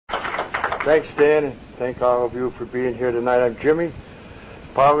Thanks, Dan, and thank all of you for being here tonight. I'm Jimmy,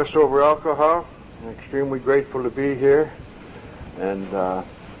 powerless over alcohol. I'm extremely grateful to be here, and I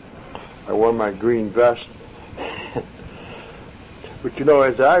wore my green vest. But you know,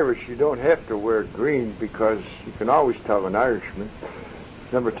 as Irish, you don't have to wear green because you can always tell an Irishman.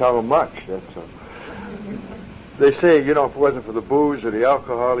 Never tell them much, that's all. They say, you know, if it wasn't for the booze or the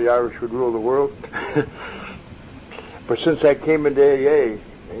alcohol, the Irish would rule the world. But since I came into AA,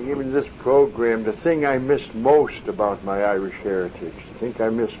 and even this program, the thing I missed most about my Irish heritage, the thing I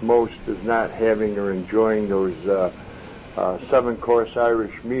missed most is not having or enjoying those 7-course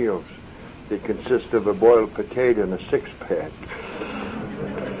Irish meals. They consist of a boiled potato and a six-pack.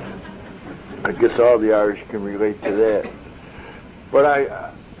 I guess all the Irish can relate to that.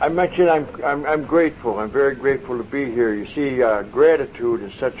 But I mentioned I'm grateful. I'm very grateful to be here. You see, gratitude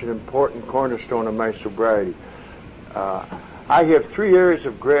is such an important cornerstone of my sobriety. I have 3 areas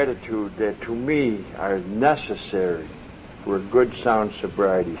of gratitude that to me are necessary for a good, sound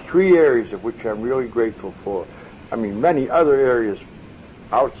sobriety. 3 areas of which I'm really grateful for. I mean, many other areas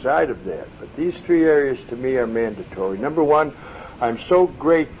outside of that, but these 3 areas to me are mandatory. Number 1, I'm so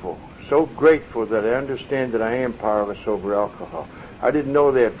grateful that I understand that I am powerless over alcohol. I didn't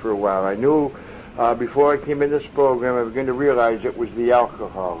know that for a while. I knew before I came in this program, I began to realize it was the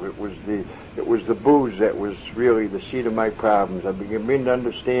alcohol. It was the booze that was really the seed of my problems. I began to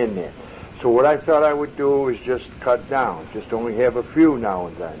understand that. So what I thought I would do is just cut down, just only have a few now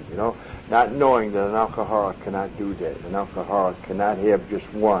and then, you know, not knowing that an alcoholic cannot do that. An alcoholic cannot have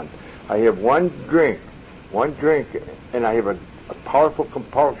just one. I have one drink, and I have a powerful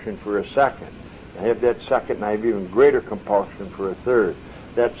compulsion for a second. I have that second, and I have even greater compulsion for a third.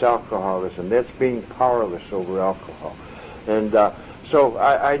 That's alcoholism. That's being powerless over alcohol. And so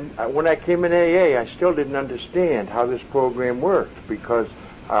when I came in AA, I still didn't understand how this program worked because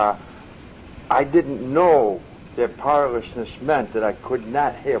I didn't know that powerlessness meant that I could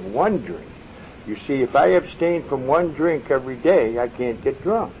not have one drink. You see, if I abstain from one drink every day, I can't get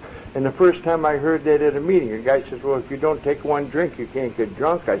drunk. And the first time I heard that at a meeting, a guy says, well, if you don't take one drink, you can't get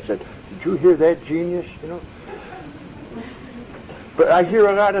drunk. I said, did you hear that, genius? You know. But I hear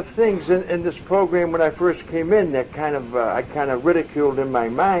a lot of things in this program when I first came in that I kind of ridiculed in my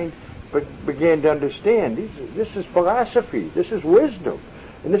mind, but began to understand. This is philosophy. This is wisdom.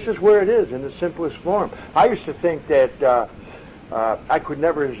 And this is where it is in the simplest form. I used to think that I could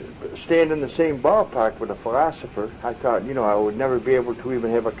never stand in the same ballpark with a philosopher. I thought, you know, I would never be able to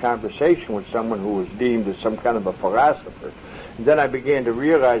even have a conversation with someone who was deemed as some kind of a philosopher. And then I began to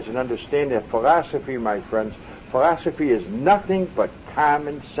realize and understand that philosophy, my friends, philosophy is nothing but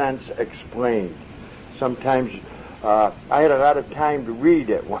common sense explained. Sometimes I had a lot of time to read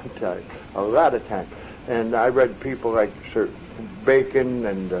at one time, a lot of time. And I read people like Sir Bacon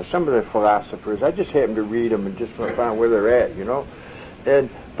and some of the philosophers. I just happened to read them and just find out where they're at, you know.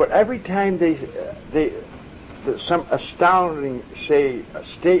 But every time some astounding, say, a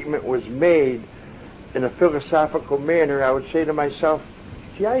statement was made in a philosophical manner, I would say to myself,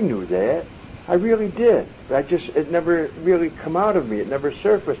 gee, I knew that. I really did. It never really come out of me. It never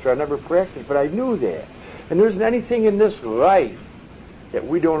surfaced or I never practiced, but I knew that. And there isn't anything in this life that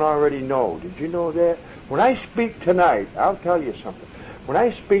we don't already know. Did you know that? When I speak tonight, I'll tell you something. When I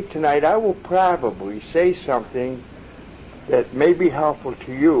speak tonight, I will probably say something that may be helpful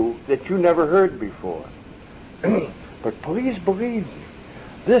to you that you never heard before. But please believe me,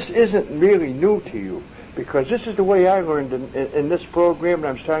 this isn't really new to you, because this is the way I learned in this program, and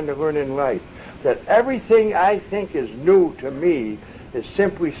I'm starting to learn in life, that everything I think is new to me is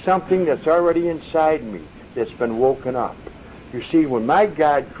simply something that's already inside me that's been woken up. You see, when my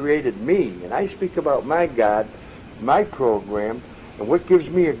God created me, and I speak about my God, my program, and what gives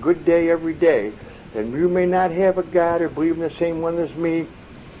me a good day every day, and you may not have a God or believe in the same one as me,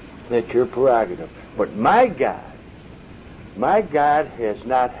 that's your prerogative. But my God has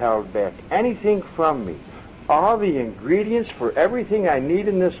not held back anything from me. All the ingredients for everything I need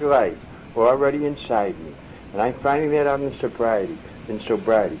in this life are already inside me. And I'm finding that out in sobriety.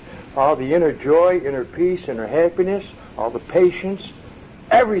 All the inner joy, inner peace, inner happiness, all the patience,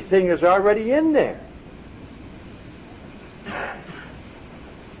 everything is already in there.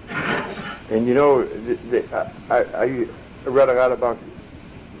 And you know, I read a lot about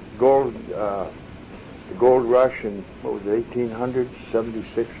gold, the gold rush in, what was it, 1800s,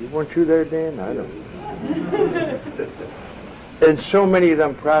 76? Weren't you there, Dan? I don't know. And so many of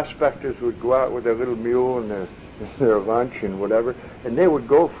them prospectors would go out with their little mule and their lunch and whatever, and they would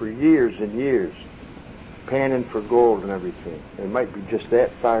go for years and years, panning for gold and everything. It might be just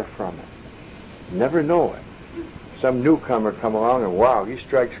that far from it. Never know it. some newcomer come along and wow, he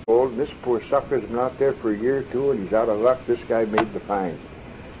strikes gold, and this poor sucker's been out there for a year or two, and he's out of luck. This guy made the find.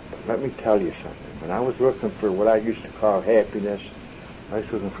 But let me tell you something. When I was looking for what I used to call happiness, I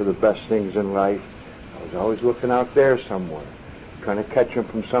was looking for the best things in life. I was always looking out there somewhere, trying to catch them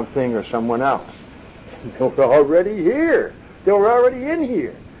from something or someone else. And they were already here. They were already in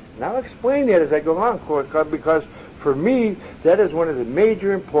here. And I'll explain that as I go on, because for me, that is one of the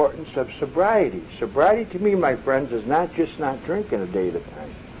major importance of sobriety. Sobriety to me, my friends, is not just not drinking a day at a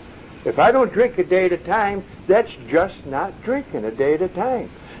time. If I don't drink a day at a time, that's just not drinking a day at a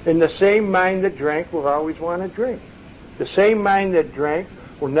time. And the same mind that drank will always want to drink. The same mind that drank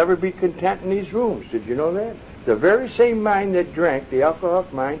will never be content in these rooms. Did you know that? The very same mind that drank, the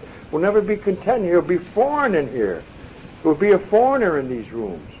alcoholic mind, will never be content. He'll be foreign in here. It will be a foreigner in these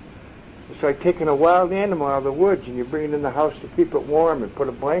rooms. It's like taking a wild animal out of the woods and you bring it in the house to keep it warm and put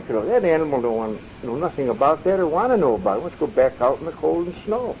a blanket on. That animal don't want to know nothing about that or want to know about it. Let's go back out in the cold and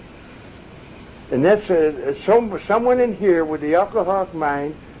snow. And that's someone in here with the alcoholic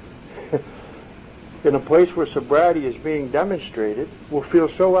mind in a place where sobriety is being demonstrated will feel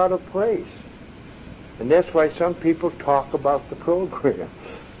so out of place. And that's why some people talk about the program,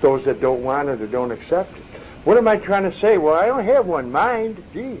 those that don't want it or don't accept it. What am I trying to say? Well, I don't have one mind.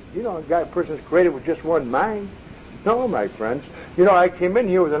 Gee, a person's created with just one mind. No, my friends. I came in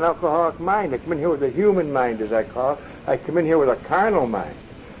here with an alcoholic mind. I come in here with a human mind, as I call it. I come in here with a carnal mind.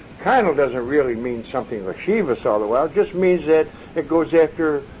 Carnal doesn't really mean something lascivious all the while. It just means that it goes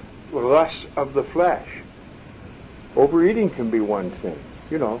after lusts of the flesh. Overeating can be one thing.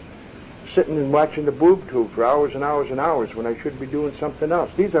 Sitting and watching the boob tube for hours and hours and hours when I should be doing something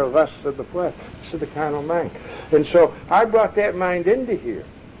else. These are lusts of the flesh. This is the carnal mind. And so I brought that mind into here.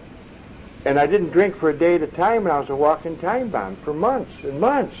 And I didn't drink for a day at a time, and I was a walking time bomb for months and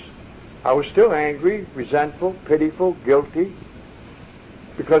months. I was still angry, resentful, pitiful, guilty,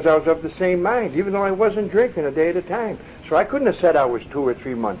 because I was of the same mind, even though I wasn't drinking a day at a time. So I couldn't have said I was 2 or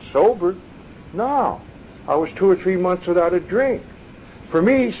 3 months sober. No, I was 2 or 3 months without a drink. For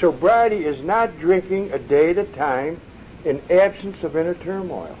me, sobriety is not drinking a day at a time in absence of inner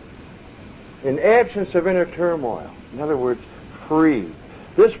turmoil. In absence of inner turmoil. In other words, free.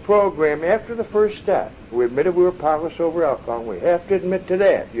 This program, after the first step, we admitted we were powerless over alcohol. We have to admit to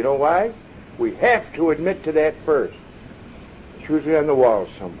that. You know why? We have to admit to that first. It's usually on the wall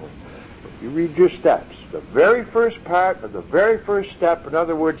somewhere. You read your steps. The very first part of the very first step, in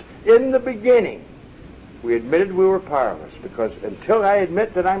other words, in the beginning, we admitted we were powerless, because until I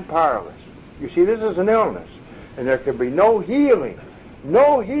admit that I'm powerless, you see, this is an illness, and there can be no healing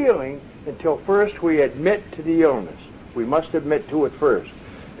until first we admit to the illness. We must admit to it first.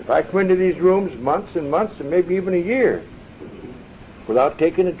 If I come into these rooms months and months and maybe even a year without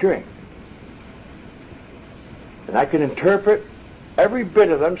taking a drink, and I can interpret every bit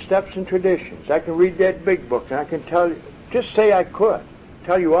of them steps and traditions, I can read that big book, and I can tell you, just say I could,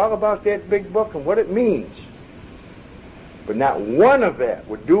 tell you all about that big book and what it means. But not one of that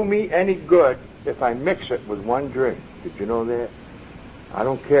would do me any good if I mix it with one drink. Did you know that? I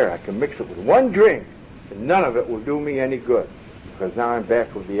don't care. I can mix it with one drink, and none of it will do me any good, because now I'm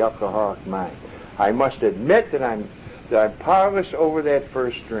back with the alcoholic mind. I must admit that I'm powerless over that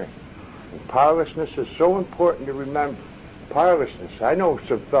first drink. And powerlessness is so important to remember. Powerlessness. I know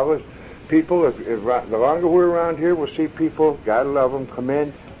some fellas, people, if the longer we're around here, we'll see people, God love them, come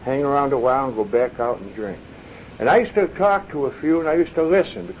in, hang around a while, and go back out and drink. And I used to talk to a few, and I used to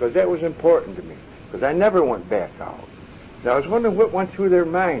listen, because that was important to me, because I never went back out. Now, I was wondering what went through their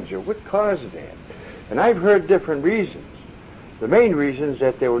minds, or what caused that. And I've heard different reasons. The main reason is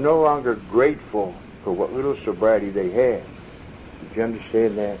that they were no longer grateful for what little sobriety they had. Did you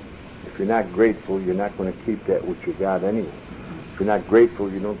understand that? If you're not grateful, you're not going to keep that which you got anyway. If you're not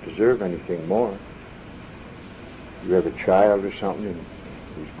grateful, you don't deserve anything more. You have a child or something, and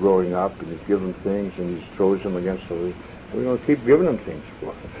he's growing up, and you give him things, and he throws them against the wall. We're going to keep giving him things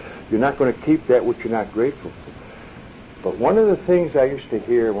for. You're not going to keep that which you're not grateful for. But one of the things I used to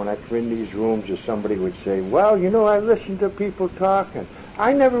hear when I come in these rooms is somebody would say, well, I listened to people talking.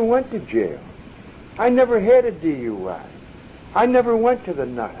 I never went to jail. I never had a DUI. I never went to the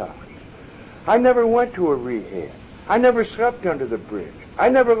nut house. I never went to a rehab. I never slept under the bridge. I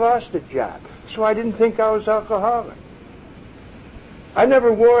never lost a job, so I didn't think I was alcoholic. I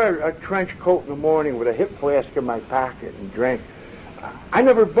never wore a trench coat in the morning with a hip flask in my pocket and drank. I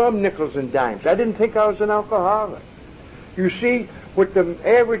never bummed nickels and dimes. I didn't think I was an alcoholic. You see, what the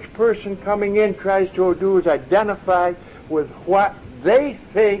average person coming in tries to do is identify with what they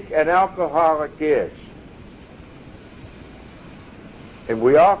think an alcoholic is. And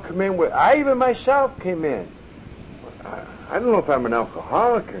we all come in with, I even myself came in I don't know if I'm an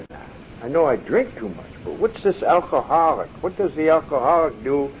alcoholic or not. I know I drink too much, but what's this alcoholic? What does the alcoholic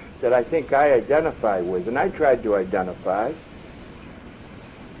do that I think I identify with? And I tried to identify.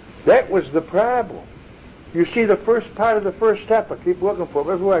 That was the problem. You see, the first part of the first step, I keep looking for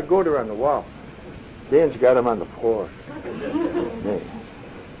them. Everywhere I go, they're on the wall. Dan's got them on the floor. Man.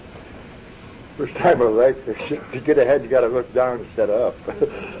 First time in life, to get ahead, you got to look down instead of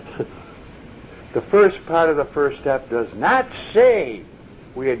up. The first part of the first step does not say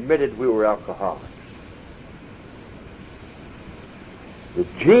we admitted we were alcoholics. The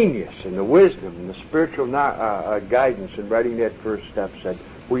genius and the wisdom and the spiritual guidance in writing that first step said,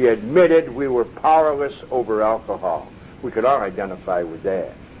 we admitted we were powerless over alcohol. We could all identify with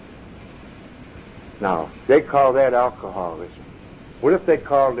that. Now, they call that alcoholism. What if they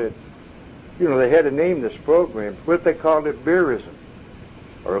called it, they had to name this program. What if they called it beerism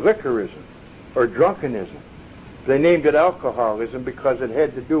or liquorism or drunkenism? They named it alcoholism because it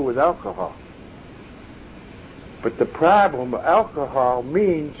had to do with alcohol. But the problem, alcoholic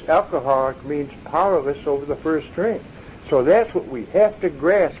means powerless over the first drink. So that's what we have to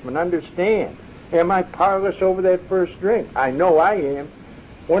grasp and understand. Am I powerless over that first drink? I know I am.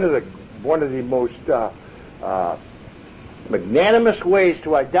 One of the most magnanimous ways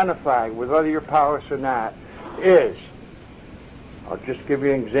to identify with whether you're powerless or not is, I'll just give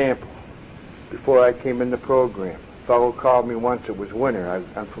you an example. Before I came in the program, a fellow called me once. It was winter.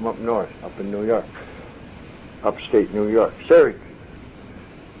 I'm from up north, up in New York, upstate New York, Syracuse.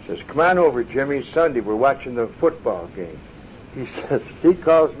 Says, come on over, Jimmy. It's Sunday. We're watching the football game. He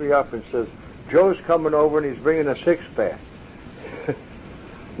calls me up and says, Joe's coming over and he's bringing a six-pack.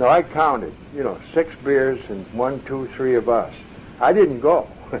 Now, I counted, 6 beers and 1, 2, 3 of us. I didn't go.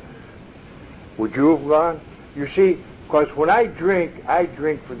 Would you have gone? You see, because when I drink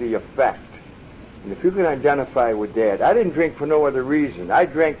for the effect. And if you can identify with that, I didn't drink for no other reason. I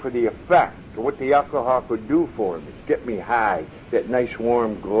drank for the effect of what the alcohol could do for me. Get me high, that nice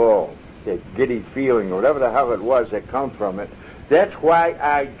warm glow, that giddy feeling, or whatever the hell it was that come from it. That's why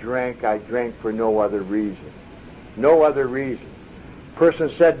I drank. I drank for no other reason. No other reason. A person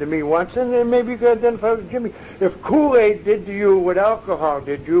said to me once, and then maybe you could identify with Jimmy, if Kool-Aid did to you what alcohol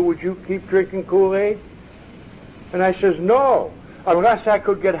did to you, would you keep drinking Kool-Aid? And I says, no, unless I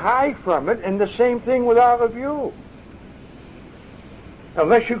could get high from it, and the same thing with all of you.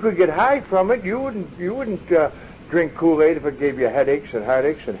 Unless you could get high from it, you wouldn't drink Kool-Aid if it gave you headaches and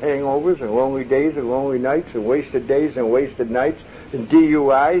heartaches and hangovers and lonely days and lonely nights and wasted days and wasted nights and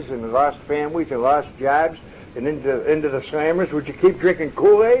DUIs and lost families and lost jobs and into the slammers. Would you keep drinking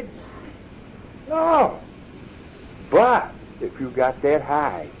Kool-Aid? No. But if you got that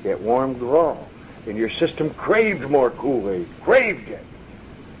high, that warm glow, and your system craved more Kool-Aid, craved it,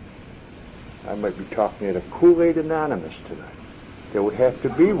 I might be talking at a Kool-Aid Anonymous tonight. There would have to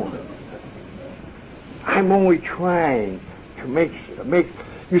be one. I'm only trying to make,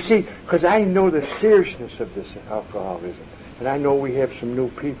 you see, because I know the seriousness of this alcoholism, and I know we have some new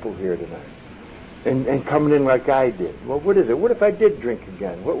people here tonight, and coming in like I did. Well, what is it? What if I did drink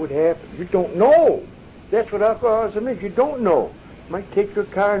again? What would happen? You don't know. That's what alcoholism is. You don't know. You might take your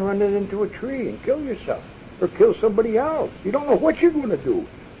car and run it into a tree and kill yourself, or kill somebody else. You don't know what you're going to do.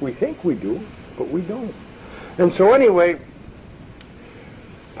 We think we do, but we don't. And so anyway,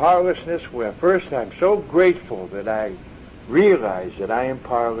 powerlessness, well, first I'm so grateful that I realize that I am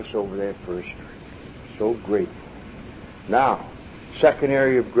powerless over that first drink. So grateful. Now, second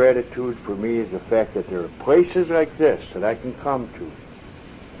area of gratitude for me is the fact that there are places like this that I can come to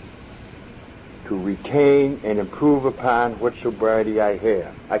retain and improve upon what sobriety I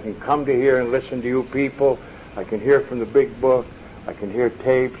have. I can come to here and listen to you people. I can hear from the big book. I can hear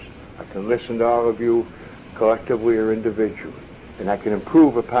tapes. I can listen to all of you collectively or individually. And I can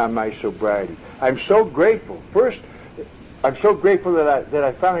improve upon my sobriety. I'm so grateful. First, I'm so grateful that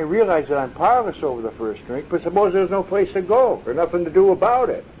I finally realized that I'm powerless over the first drink, but suppose there's no place to go or nothing to do about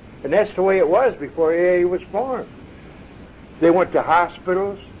it. And that's the way it was before AA was formed. They went to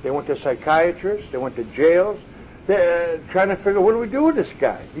hospitals, they went to psychiatrists, they went to jails. They're trying to figure, what do we do with this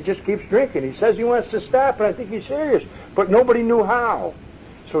guy? He just keeps drinking. He says he wants to stop, and I think he's serious. But nobody knew how.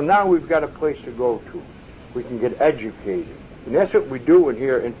 So now we've got a place to go to. We can get educated. And that's what we do in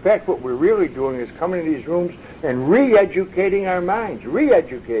here. In fact, what we're really doing is coming to these rooms and re-educating our minds.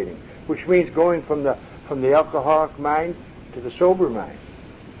 Re-educating, which means going from the alcoholic mind to the sober mind.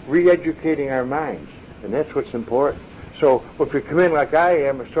 Re-educating our minds. And that's what's important. So if you come in like I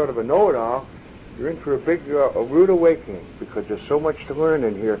am, a sort of a know-it-all, you're in for a big, a rude awakening, because there's so much to learn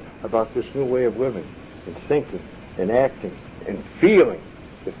in here about this new way of living and thinking and acting and feeling.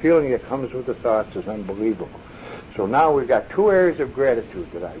 The feeling that comes with the thoughts is unbelievable. So now we've got two areas of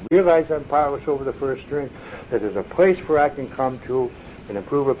gratitude, that I realize I'm powerless over the first drink, that there's a place where I can come to and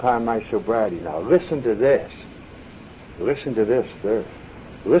improve upon my sobriety. Now listen to this. Listen to this, sir.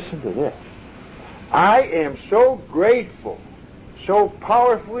 Listen to this. I am so grateful, so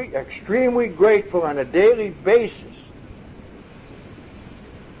powerfully, extremely grateful on a daily basis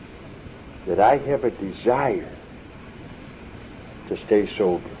that I have a desire to stay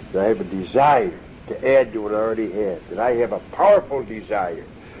sober, that I have a desire to add to what I already have, that I have a powerful desire.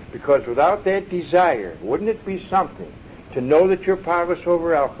 Because without that desire, wouldn't it be something to know that you're powerless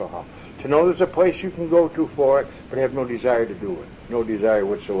over alcohol, to know there's a place you can go to for it, but have no desire to do it, no desire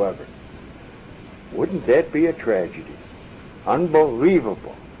whatsoever? Wouldn't that be a tragedy?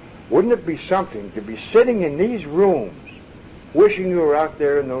 Unbelievable. Wouldn't it be something to be sitting in these rooms wishing you were out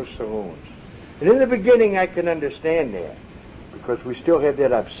there in those saloons? And in the beginning I can understand that, because we still have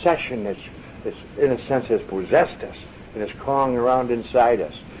that obsession that's in a sense has possessed us and is crawling around inside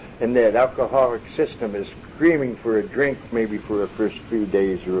us. And that alcoholic system is screaming for a drink maybe for the first few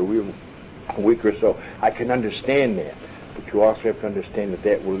days or a week or so. I can understand that. But you also have to understand that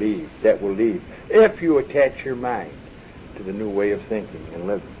that will leave. That will leave if you attach your mind to the new way of thinking and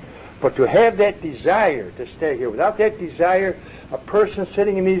living. But to have that desire to stay here, without that desire, a person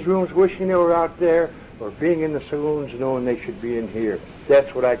sitting in these rooms wishing they were out there, or being in the saloons knowing they should be in here,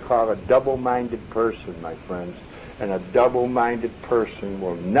 that's what I call a double-minded person, my friends. And a double-minded person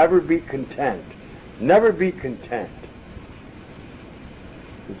will never be content. Never be content.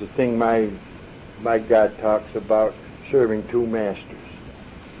 There's a thing my God talks about, serving two masters.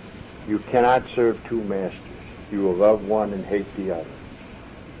 You cannot serve two masters. You will love one and hate the other.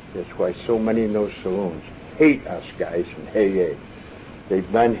 That's why so many in those saloons hate us guys in AA.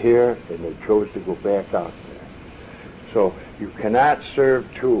 They've been here and they chose to go back out there. So you cannot serve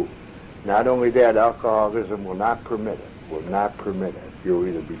two. Not only that, alcoholism will not permit it. Will not permit it. You'll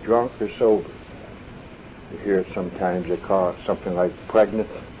either be drunk or sober. You hear it sometimes, they call it something like pregnant.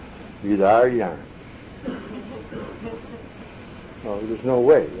 You either are or you aren't. Oh, there's no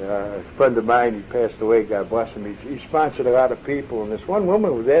way. A friend of mine, he passed away, God bless him. He sponsored a lot of people, and this one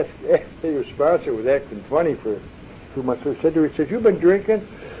woman was his sponsor was acting funny for 2 months. So I said to her, he said, "You've been drinking?"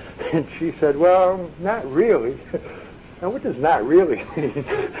 And she said, "Well, not really." Now, what does not really mean?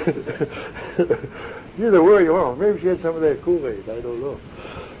 Either way, well, maybe she had some of that Kool-Aid. I don't know.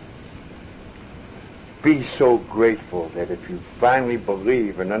 Be so grateful that if you finally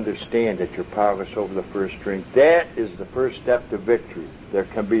believe and understand that you're powerless over the first drink, that is the first step to victory. There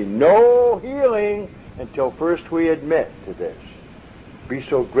can be no healing until first we admit to this. Be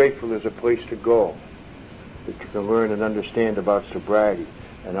so grateful there's a place to go that you can learn and understand about sobriety.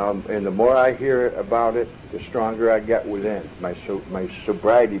 And the more I hear about it, the stronger I get within. My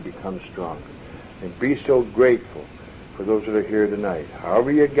sobriety becomes stronger. And be so grateful for those that are here tonight.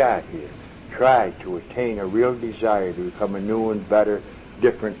 However you got here, try to attain a real desire to become a new and better,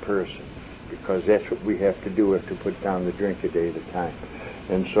 different person. Because that's what we have to do. We have to put down the drink a day at a time.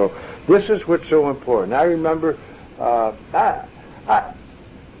 And so this is what's so important. I remember, I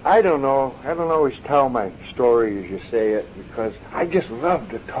don't know. I don't always tell my story as you say it, because I just love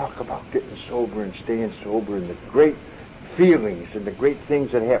to talk about getting sober and staying sober and the great feelings and the great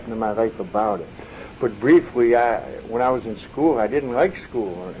things that happened in my life about it. But briefly, when I was in school, I didn't like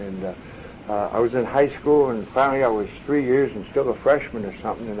school, and I was in high school, and finally I was 3 years and still a freshman or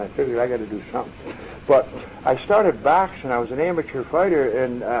something, and I figured I got to do something. But I started boxing. I was an amateur fighter,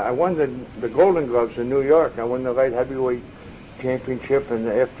 and I won the Golden Gloves in New York. I won the light heavyweight championship, and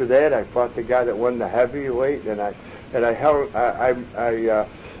after that I fought the guy that won the heavyweight, and I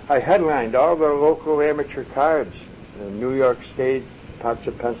headlined all the local amateur cards in New York State, parts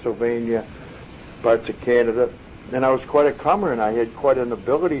of Pennsylvania, parts of Canada, and I was quite a comer, and I had quite an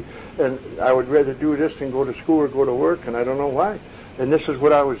ability, and I would rather do this than go to school or go to work, and I don't know why. And this is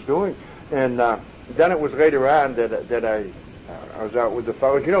what I was doing. And then it was later on that I was out with the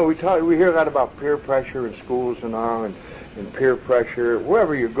fellows. You know, we hear a lot about peer pressure in schools and all, and peer pressure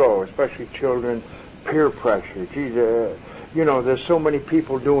wherever you go, especially children. Peer pressure. Geez, you know, there's so many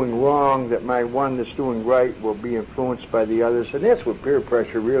people doing wrong that my one that's doing right will be influenced by the others, and that's what peer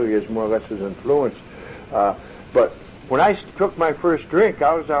pressure really is, more or less, is influence. But when I took my first drink,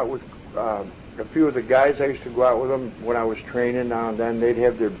 I was out with a few of the guys. I used to go out with them when I was training. Now and then they'd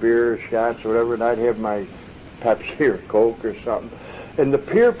have their beer, shots, or whatever, and I'd have my Pepsi or Coke or something. And the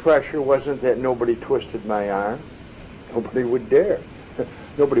peer pressure wasn't that nobody twisted my arm. Nobody would dare.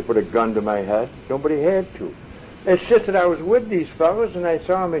 Nobody put a gun to my head. Nobody had to. It's just that I was with these fellows, and I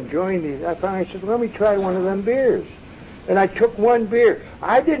saw them enjoying these. I finally said, "Let me try one of them beers." And I took one beer.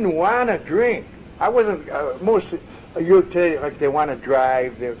 I didn't want to drink. I wasn't, most youth today, like they want to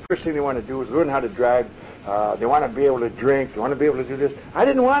drive, the first thing they want to do is learn how to drive. They want to be able to drink. They want to be able to do this. I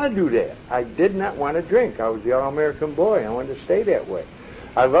didn't want to do that. I did not want to drink. I was the all-American boy. I wanted to stay that way.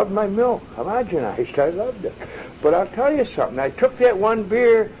 I loved my milk, homogenized. I loved it. But I'll tell you something. I took that one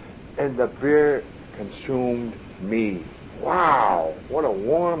beer, and the beer consumed me. Wow, what a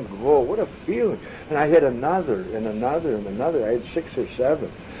warm glow, what a feeling. And I had another and another and another. I had 6 or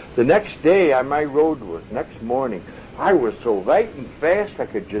 7. The next day on my road work, next morning, I was so light and fast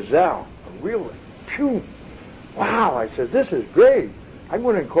like a Giselle. A real, phew. Wow, I said, this is great. I'm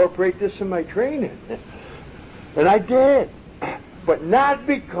going to incorporate this in my training. And I did. But not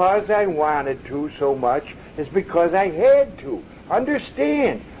because I wanted to so much, it's because I had to.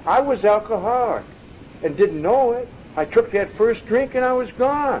 Understand, I was alcoholic and didn't know it. I took that first drink and I was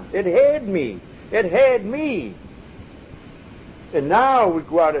gone. It had me. It had me. And now we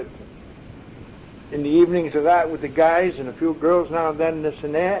go out in the evenings a lot with the guys and a few girls now and then, this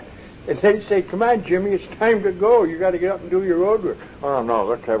and that. And they say, come on, Jimmy, it's time to go. You got to get up and do your road work. Oh, no,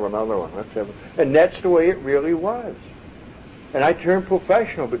 let's have another one. And that's the way it really was. And I turned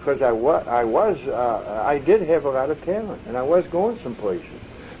professional because I did have a lot of talent, and I was going some places.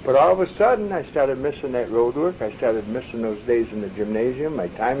 But all of a sudden, I started missing that road work. I started missing those days in the gymnasium. My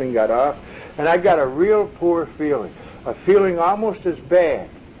timing got off, and I got a real poor feeling, a feeling almost as bad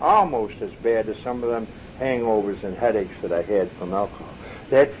as some of them hangovers and headaches that I had from alcohol.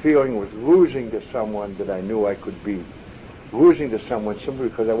 That feeling was losing to someone that I knew I could beat, losing to someone simply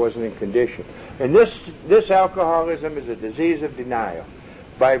because I wasn't in condition. And this alcoholism is a disease of denial.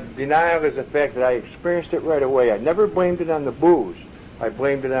 By denial is the fact that I experienced it right away. I never blamed it on the booze. I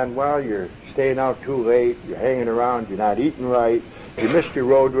blamed it on, well, you're staying out too late, you're hanging around, you're not eating right, you missed your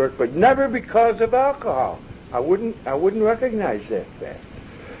road work, but never because of alcohol. I wouldn't recognize that fact.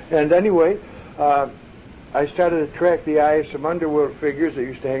 And anyway, I started to attract the eye of some underworld figures that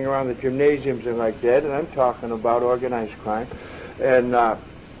used to hang around the gymnasiums and like that, and I'm talking about organized crime. And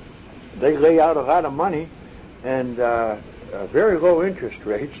they lay out a lot of money and very low interest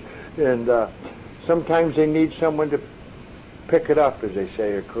rates, and sometimes they need someone to pick it up, as they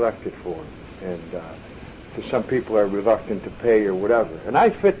say, or collect it for them. And some people are reluctant to pay or whatever. And I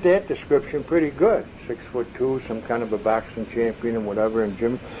fit that description pretty good. 6'2", some kind of a boxing champion and whatever, and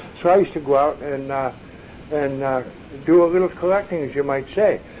gym. So I used to go out and do a little collecting, as you might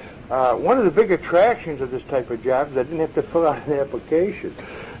say. One of the big attractions of this type of job is I didn't have to fill out an application.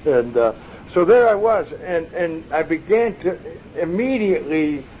 And so there I was, and I began to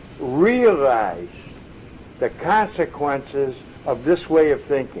immediately realize the consequences of this way of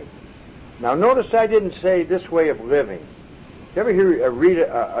thinking. Now notice I didn't say this way of living. You ever read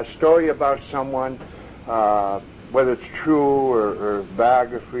a story about someone, whether it's true or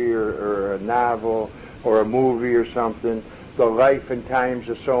biography or a novel or a movie or something, the life and times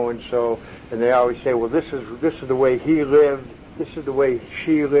of so-and-so, and they always say, well, this is the way he lived, this is the way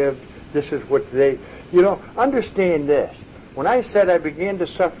she lived, this is what they... understand this. When I said I began to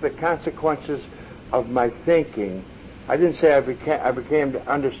suffer the consequences of my thinking, I didn't say I began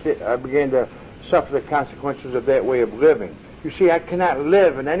to suffer the consequences of that way of living. You see, I cannot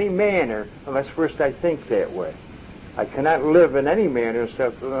live in any manner unless first I think that way. I cannot live in any manner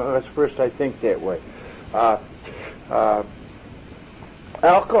unless first I think that way.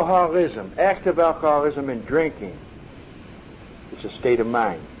 Alcoholism, active alcoholism and drinking, it's a state of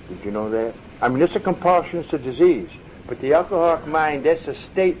mind. Did you know that? I mean, it's a compulsion, it's a disease. But the alcoholic mind, that's a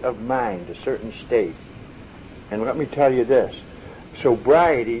state of mind, a certain state. And let me tell you this,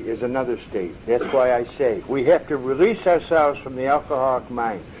 sobriety is another state. That's why I say we have to release ourselves from the alcoholic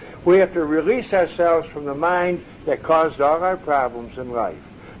mind. We have to release ourselves from the mind that caused all our problems in life.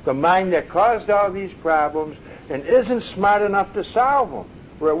 The mind that caused all these problems and isn't smart enough to solve them,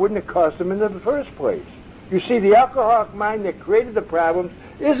 or it wouldn't have caused them in the first place. You see, the alcoholic mind that created the problems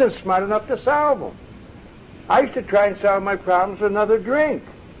isn't smart enough to solve them. I used to try and solve my problems with another drink.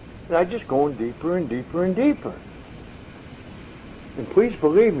 And I just going deeper and deeper and deeper. And please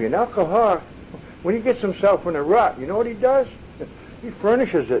believe me, an alcoholic, when he gets himself in a rut, you know what he does? He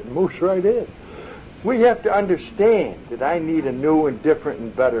furnishes it and moves right in. We have to understand that I need a new and different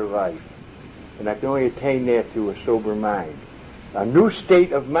and better life. And I can only attain that through a sober mind. A new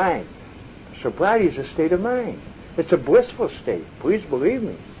state of mind. Sobriety is a state of mind. It's a blissful state. Please believe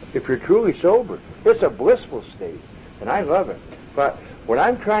me. If you're truly sober, it's a blissful state. And I love it. But what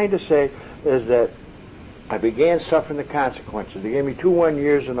I'm trying to say is that I began suffering the consequences. They gave me 2 1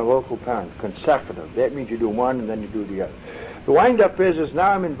 years in the local town, consecutive. That means you do one and then you do the other. The wind-up is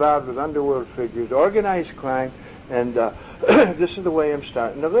now I'm involved with underworld figures, organized crime, and this is the way I'm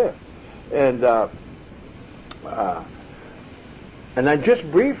starting to live. And and then just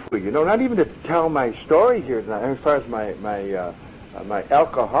briefly, not even to tell my story here tonight, as far as my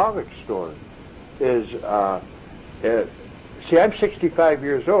alcoholic story, is, see, I'm 65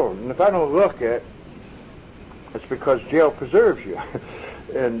 years old, and if I don't look it, it's because jail preserves you.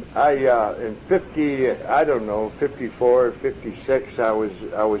 And in 54 or 56, I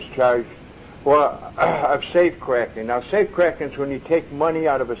was charged, of safe cracking. Now, safe cracking is when you take money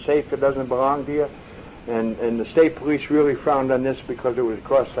out of a safe that doesn't belong to you. And the state police really frowned on this because it was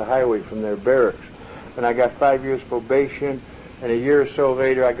across the highway from their barracks. And I got 5 years probation, and a year or so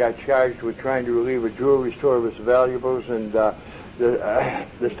later I got charged with trying to relieve a jewelry store of its valuables, and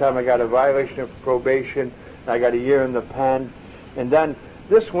this time I got a violation of probation. I got a year in the pen, and then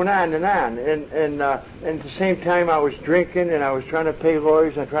this went on and on. And at the same time I was drinking, and I was trying to pay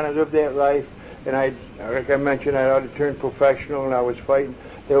lawyers and trying to live that life. And like I mentioned, I ought to turn professional, and I was fighting.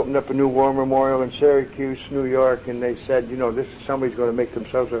 They opened up a new war memorial in Syracuse, New York, and they said, somebody's going to make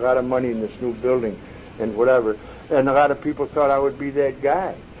themselves a lot of money in this new building and whatever. And a lot of people thought I would be that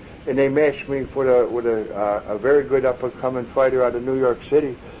guy. And they matched me with a very good up-and-coming fighter out of New York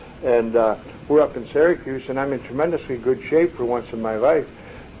City. And we're up in Syracuse, and I'm in tremendously good shape for once in my life.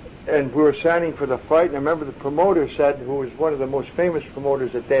 And we were signing for the fight, and I remember the promoter said, who was one of the most famous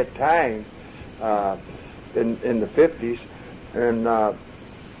promoters at that time in the 50s,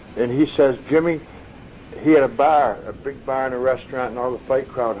 and he says, Jimmy, he had a big bar in a restaurant, and all the fight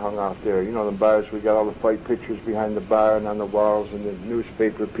crowd hung out there. The bars, we got all the fight pictures behind the bar and on the walls, and the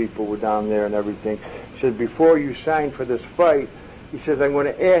newspaper people were down there and everything. He said, before you sign for this fight, he says, I'm going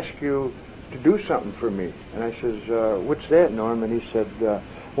to ask you to do something for me. And I says, what's that, Norm? And he said,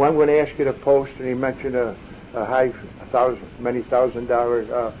 well, I'm going to ask you to post, and he mentioned a many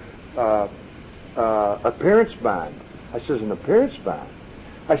 $1,000 appearance bond. I says, an appearance bond?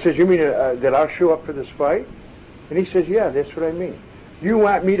 I says, you mean that I'll show up for this fight? And he says, yeah, that's what I mean. You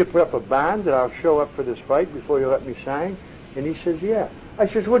want me to put up a bond that I'll show up for this fight before you let me sign? And he says, yeah. I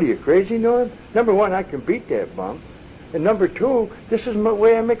says, what are you, crazy, Norm? Number one, I can beat that bum. And number two, this is the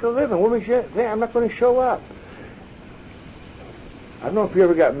way I make a living. What makes you think I'm not going to show up? I don't know if you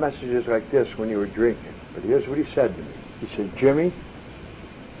ever got messages like this when you were drinking, but here's what he said to me. He said, Jimmy,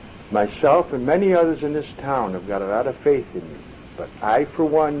 myself and many others in this town have got a lot of faith in you. But I, for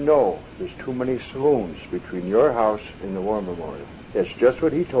one, know there's too many saloons between your house and the War Memorial. That's just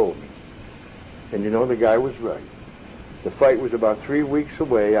what he told me. And the guy was right. The fight was about 3 weeks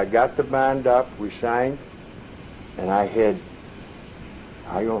away. I got the bond up, we signed, and I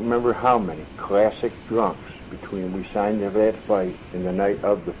don't remember how many classic drunks between we signed that fight and the night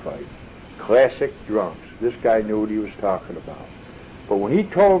of the fight. Classic drunks. This guy knew what he was talking about. But when he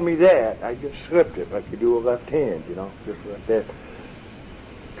told me that, I just slipped it like you do a left hand, just like that.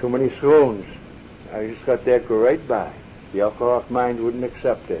 Too many saloons. I just let that go right by. The alcoholic mind wouldn't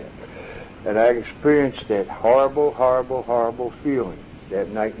accept that. And I experienced that horrible, horrible, horrible feeling that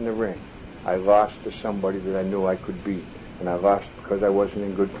night in the ring. I lost to somebody that I knew I could beat. And I lost because I wasn't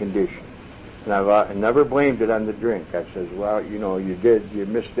in good condition. And I never blamed it on the drink. I says, well, you did. You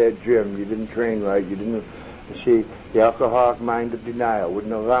missed that gym. You didn't train right. You didn't... See, the alcoholic mind of denial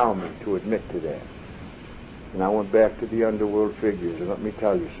wouldn't allow me to admit to that. And I went back to the underworld figures, and let me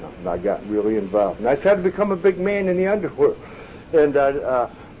tell you something. I got really involved. And I tried to become a big man in the underworld. And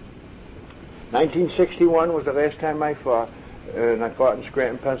 1961 was the last time I fought. And I fought in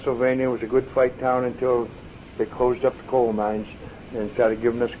Scranton, Pennsylvania. It was a good fight town until they closed up the coal mines and started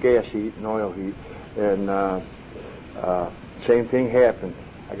giving us gas heat and oil heat. And same thing happened.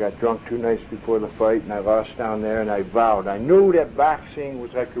 I got drunk 2 nights before the fight, and I lost down there, and I vowed. I knew that boxing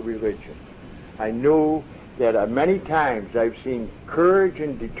was like a religion. I knew that many times I've seen courage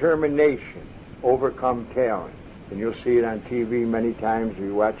and determination overcome talent. And you'll see it on TV many times if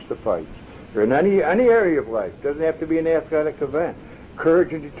you watch the fights. Or in any area of life. It doesn't have to be an athletic event.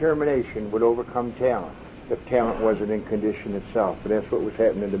 Courage and determination would overcome talent if talent wasn't in condition itself. And that's what was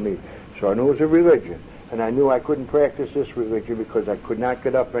happening to me. So I knew it was a religion. And I knew I couldn't practice this religion because I could not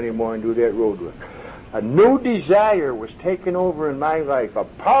get up anymore and do that road work. A new desire was taken over in my life, a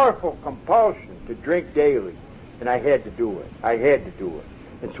powerful compulsion to drink daily. And I had to do it. I had to do it.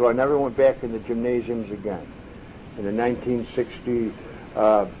 And so I never went back in the gymnasiums again. And in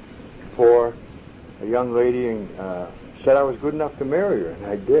 1964, a young lady said I was good enough to marry her, and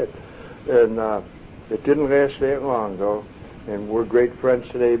I did. And it didn't last that long, though. And we're great friends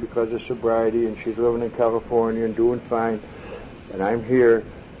today because of sobriety, and she's living in California and doing fine. And I'm here,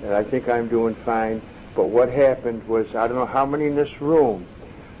 and I think I'm doing fine. But what happened was, I don't know how many in this room,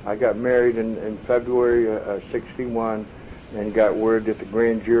 I got married in February of 61, and got word that the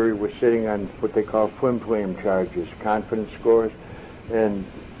grand jury was sitting on what they call flim-flam charges, confidence scores, and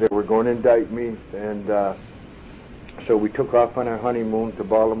they were going to indict me. And so we took off on our honeymoon to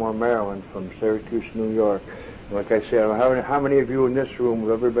Baltimore, Maryland from Syracuse, New York. And like I said, how many of you in this room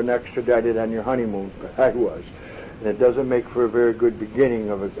have ever been extradited on your honeymoon? I was. And it doesn't make for a very good beginning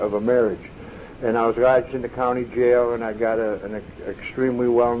of a marriage. And I was lodged in the county jail, and I got an extremely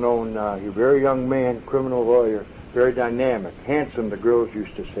well-known, very young man, criminal lawyer, very dynamic, handsome, the girls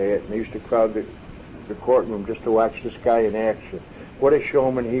used to say it, and they used to crowd the courtroom just to watch this guy in action. What a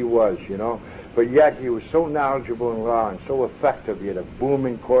showman he was, you know. But yet he was so knowledgeable in law and so effective. He had a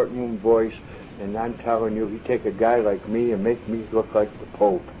booming courtroom voice, and I'm telling you, he'd take a guy like me and make me look like the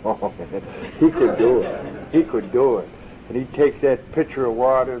Pope. He could do it. He could do it. And he'd take that pitcher of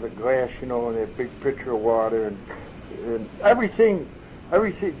water, the glass, you know, and that big pitcher of water, and everything,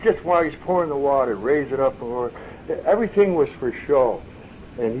 just while he's pouring the water, raise it up, or everything was for show.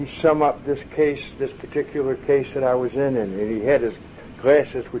 And he summed up this case, this particular case that I was in, and he had his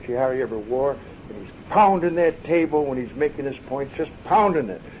glasses, which he hardly ever wore, and he's pounding that table when he's making his points, just pounding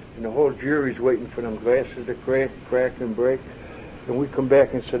it. And the whole jury's waiting for them glasses to crack and break. And we come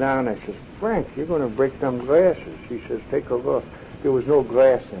back and sit down, and I says, Frank, you're going to break them glasses. He says, take a look. There was no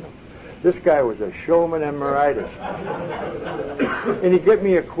glass in them. This guy was a showman emeritus. And he'd get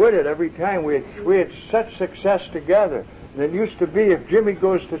me acquitted every time. We had such success together. And it used to be, if Jimmy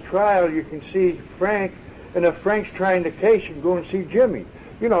goes to trial, you can see Frank, and if Frank's trying the case, you can go and see Jimmy.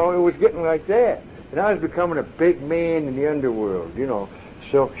 You know, it was getting like that. And I was becoming a big man in the underworld, you know,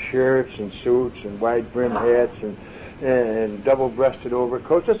 silk shirts and suits and wide-brimmed hats and double-breasted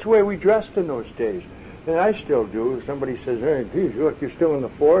overcoats. That's the way we dressed in those days. And I still do. Somebody says, hey, geez, look, you're still in the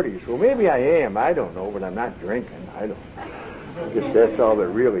 40s. Well, maybe I am. I don't know, but I'm not drinking. I guess that's all that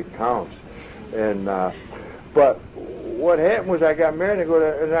really counts. And but what happened was I got married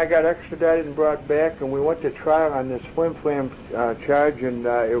and I got extradited and brought back, and we went to trial on this flim-flam charge, and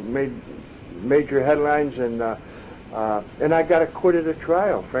it made major headlines, and I got acquitted at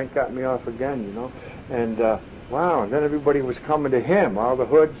trial. Frank got me off again, you know. And wow, and then everybody was coming to him. All the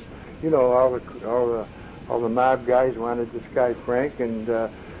hoods, you know, all the mob guys wanted this guy Frank, and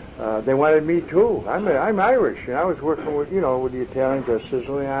they wanted me too. I'm Irish, and I was working with, you know, with the Italians,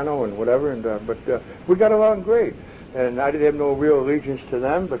 Siciliano and whatever, and but we got along great. And I didn't have no real allegiance to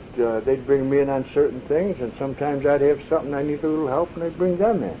them, but they'd bring me in on certain things, and sometimes I'd have something I needed a little help, and they'd bring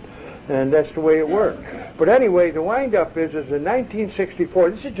them in. And that's the way it worked. But anyway, the wind-up is in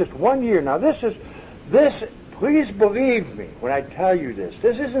 1964, this is just 1 year. Now, this, please believe me when I tell you this.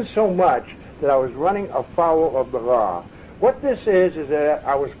 This isn't so much that I was running afoul of the law. What this is that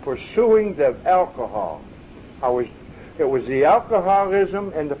I was pursuing the alcohol. It was the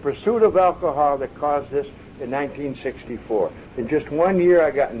alcoholism and the pursuit of alcohol that caused this in 1964. In just 1 year, I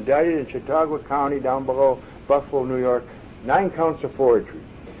got indicted in Chautauqua County, down below Buffalo, New York, 9 counts of forgery.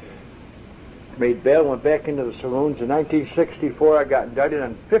 Made bail, went back into the saloons. In 1964, I got indicted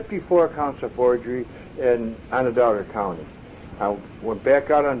on 54 counts of forgery in Onondaga County. I went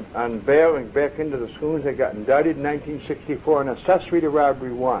back out on bail and back into the saloons. I got indicted in 1964 on accessory to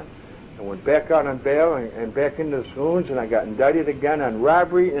robbery 1. I went back out on bail and back into the saloons, and I got indicted again on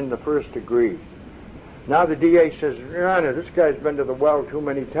robbery in the first degree. Now the DA says, Your Honor, this guy's been to the well too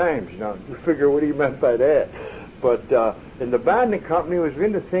many times. Now, you figure what he meant by that. But and the bonding company was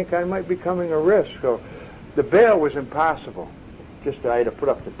beginning to think I might be becoming a risk. So the bail was impossible. Just I had to put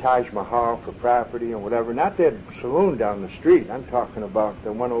up the Taj Mahal for property and whatever. Not that saloon down the street. I'm talking about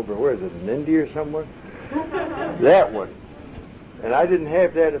the one over, where is it, in India or somewhere? That one. And I didn't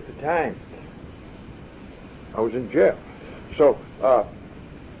have that at the time. I was in jail. So I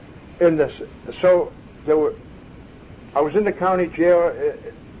was in the county jail,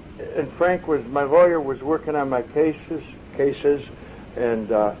 and Frank my lawyer was working on my cases, and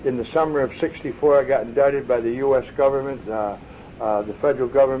in the summer of '64, I got indicted by the U.S. government, the federal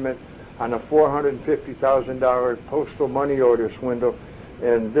government, on a $450,000 postal money order swindle,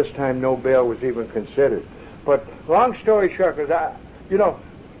 and this time no bail was even considered. But long story short, because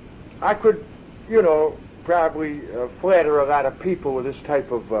I could, probably flatter a lot of people with this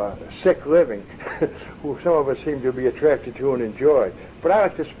type of sick living, who some of us seem to be attracted to and enjoy. But I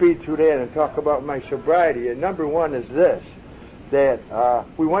like to speed through that and talk about my sobriety. And number one is this, that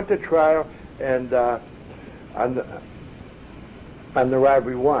we went to trial and on the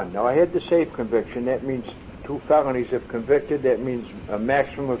robbery 1. Now, I had the safe conviction. That means 2 felonies if convicted. That means a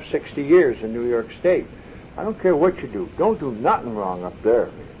maximum of 60 years in New York State. I don't care what you do. Don't do nothing wrong up there.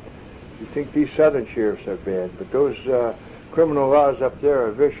 You think these southern sheriffs are bad, but those criminal laws up there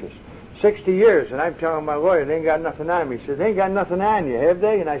are vicious. 60 years, and I'm telling my lawyer, they ain't got nothing on me. He says, they ain't got nothing on you, have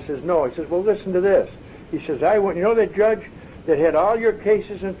they? And I says, no. He says, well, listen to this. He says, you know that judge that had all your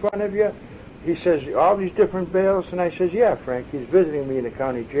cases in front of you? He says, all these different bails? And I says, yeah, Frank, he's visiting me in the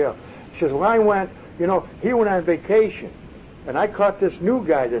county jail. He says, well, he went on vacation, and I caught this new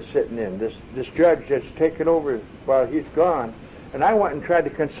guy that's sitting in, this judge that's taken over while he's gone, and I went and tried to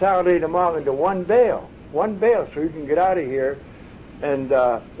consolidate them all into one bail, so you can get out of here and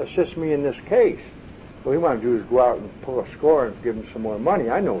assist me in this case. What he wanted to do is go out and pull a score and give him some more money.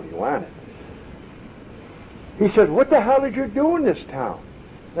 I know what he wanted. He says, what the hell did you do in this town?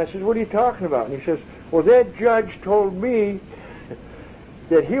 And I said, what are you talking about? And he says, well, that judge told me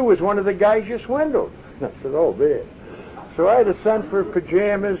that he was one of the guys you swindled. And I said, oh, man. So I had to send for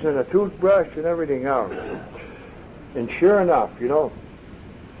pajamas and a toothbrush and everything else. And sure enough, we all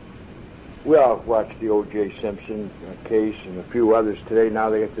watched the O.J. Simpson case and a few others today. Now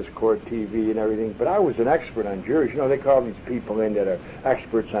they got this court TV and everything. But I was an expert on juries. They call these people in that are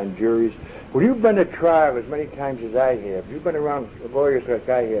experts on juries. When you've been to trial as many times as I have, you've been around lawyers like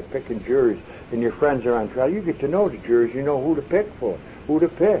I have, picking juries, and your friends are on trial, you get to know the juries. You know who to pick for, who to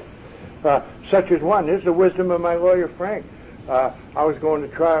pick. Such as one. This is the wisdom of my lawyer, Frank. I was going to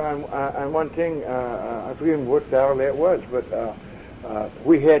trial on one thing. I forget what the hell that was, but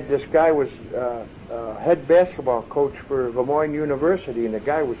we had this guy was head basketball coach for Lemoyne University, and the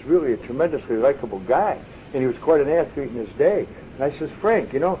guy was really a tremendously likable guy, and he was quite an athlete in his day. And I says,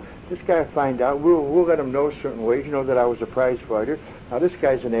 Frank, this guy will find out. We'll let him know certain ways, that I was a prize fighter. Now this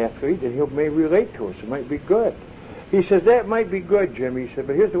guy's an athlete, and he may relate to us. It might be good. He says, that might be good, Jim. He said,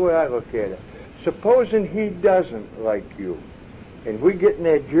 but here's the way I look at it. Supposing he doesn't like you, and we get in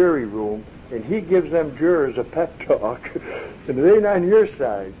that jury room, and he gives them jurors a pep talk, and they ain't on your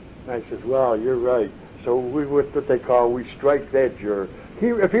side. And I says, well, you're right. So we we strike that juror.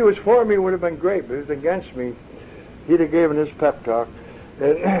 If he was for me, it would have been great, but if he was against me, he'd have given his pep talk,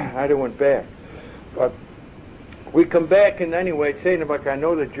 and I'd have went back. But we come back, and anyway, saying like I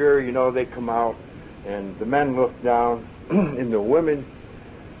know the jury, they come out, and the men look down, and the women,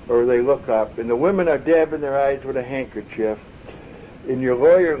 or they look up, and the women are dabbing their eyes with a handkerchief, and your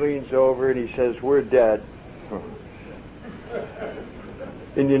lawyer leans over and he says, we're dead.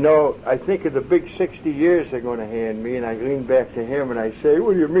 And I think of the big 60 years they're going to hand me, and I lean back to him and I say,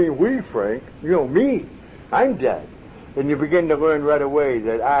 what do you mean we, Frank? Me. I'm dead. And you begin to learn right away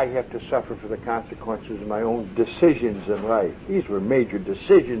that I have to suffer for the consequences of my own decisions in life. These were major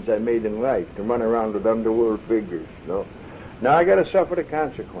decisions I made in life, to run around with underworld figures. Now I got to suffer the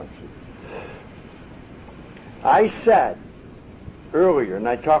consequences. I said earlier, and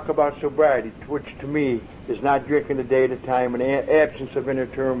I talk about sobriety, which to me is not drinking a day at a time and absence of inner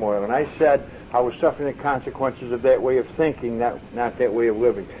turmoil. And I said I was suffering the consequences of that way of thinking, not that way of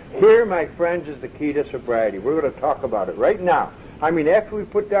living. Here, my friends, is the key to sobriety. We're going to talk about it right now. After we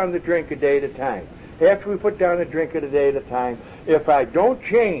put down the drink a day at a time, if I don't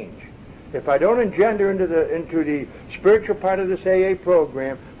change, if I don't engender into the spiritual part of this AA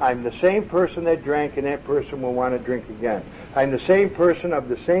program, I'm the same person that drank, and that person will want to drink again. I'm the same person of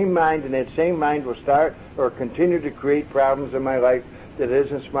the same mind, and that same mind will start or continue to create problems in my life that it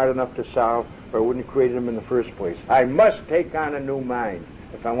isn't smart enough to solve or wouldn't create them in the first place. I must take on a new mind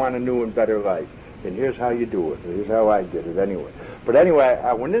if I want a new and better life. And here's how you do it. Here's how I did it anyway. But anyway,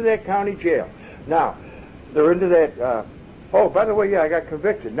 I went into that county jail. Now, they're into that... by the way, I got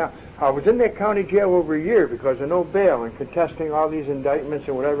convicted. Now, I was in that county jail over a year because of no bail and contesting all these indictments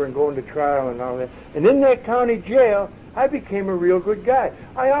and whatever and going to trial and all that. And in that county jail, I became a real good guy.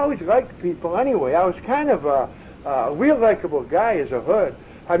 I always liked people anyway. I was kind of a real likable guy as a hood.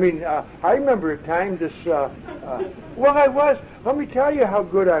 I remember a time I was. Let me tell you how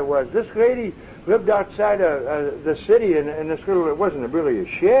good I was. This lady lived outside of the city in this little, it wasn't really a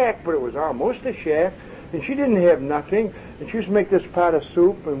shack, but it was almost a shack. And she didn't have nothing, and she used to make this pot of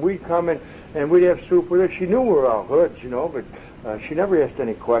soup, and we'd come in, and we'd have soup with her. She knew we were all hoods, but she never asked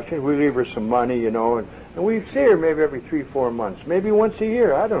any questions. We'd leave her some money, and we'd see her maybe every 3-4 months, maybe once a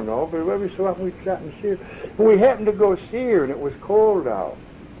year, I don't know, but every so often we'd stop and see her. And we happened to go see her, and it was cold out.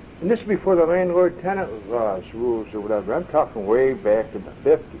 And this is before the landlord-tenant laws, rules, or whatever. I'm talking way back in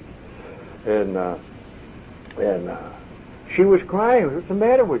the 50s. And she was crying. What's the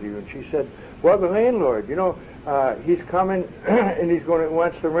matter with you? And she said, well, the landlord, he's coming and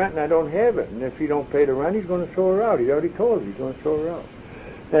wants the rent, and I don't have it. And if you don't pay the rent, he's going to throw her out. He already told you he's going to throw her out.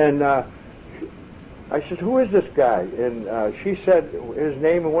 And I said, who is this guy? And she said his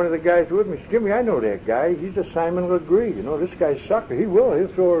name, and one of the guys with me said, Jimmy, I know that guy. He's a Simon Legree. This guy's a sucker. He'll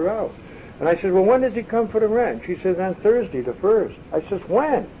throw her out. And I said, well, when does he come for the rent? She says, on Thursday, the 1st. I says,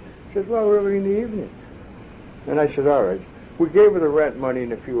 when? She says, well, early in the evening. And I said, all right. We gave her the rent money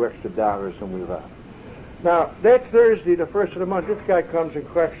and a few extra dollars, and we left. Now, that Thursday, the first of the month, this guy comes and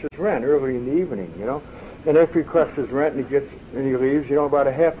collects his rent early in the evening, you know. And after he collects his rent and he leaves, you know, about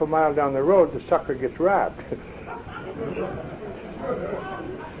a half a mile down the road, the sucker gets robbed.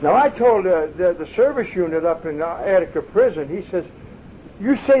 Now, I told the service unit up in Attica Prison, he says,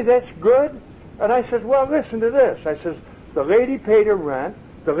 you say that's good? And I says, well, listen to this. I says, the lady paid her rent,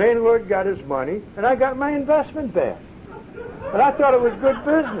 the landlord got his money, and I got my investment back. And I thought it was good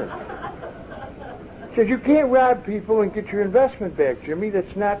business. He says, you can't rob people and get your investment back, Jimmy.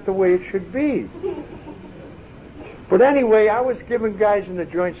 That's not the way it should be. But anyway, I was giving guys in the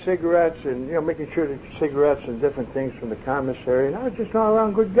joint cigarettes and, you know, making sure that cigarettes and different things from the commissary, and I was just an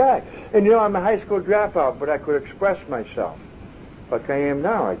all-around good guy. And, you know, I'm a high school dropout, but I could express myself like I am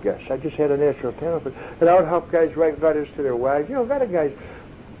now, I guess. I just had a natural talent. And I would help guys write letters to their wives. You know, a lot of guys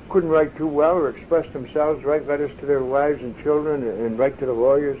couldn't write too well or express themselves, write letters to their wives and children and write to the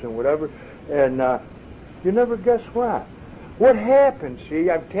lawyers and whatever. And you never guess what. What happened,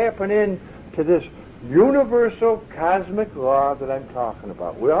 see, I'm tapping into this universal cosmic law that I'm talking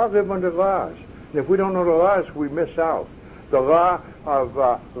about. We all live under laws. And if we don't know the laws, we miss out. The law of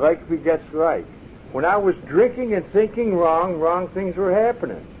like begets like. When I was drinking and thinking wrong things were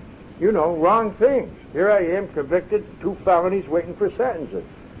happening. You know, wrong things. Here I am, convicted, 2 felonies, waiting for sentences.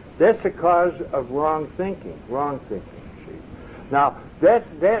 That's the cause of wrong thinking, see. Now,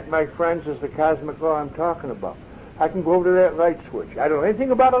 that, my friends, is the cosmic law I'm talking about. I can go over to that light switch. I don't know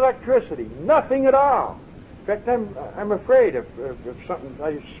anything about electricity, nothing at all. In fact, I'm afraid if something,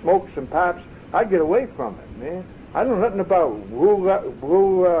 I smoke some pops, I'd get away from it, man. I don't know nothing about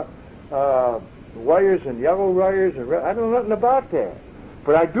blue wires and yellow wires, and red. I don't know nothing about that.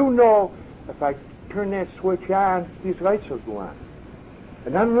 But I do know if I turn that switch on, these lights will go on.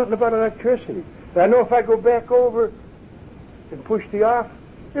 And I don't know nothing about electricity. But I know if I go back over and push the off,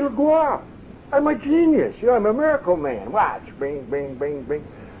 it'll go off. I'm a genius. You know, I'm a miracle man. Watch. Bing, bing, bing, bing.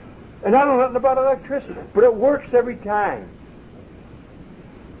 And I don't know nothing about electricity. But it works every time.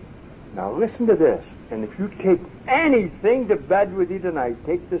 Now listen to this. And if you take anything to bed with you tonight,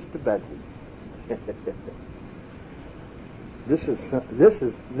 take this to bed with you. This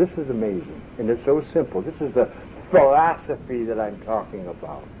is amazing. And it's so simple. This is the philosophy that I'm talking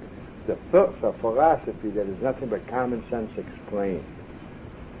about. The philosophy that is nothing but common sense explained.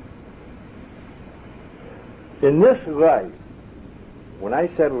 In this life, when I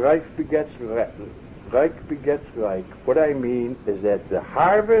said life begets like begets like, what I mean is that the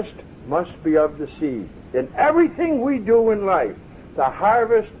harvest must be of the seed. In everything we do in life, the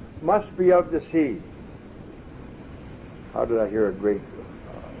harvest must be of the seed. How did I hear a great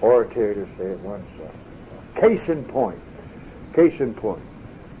orator say it once? Case in point. Case in point.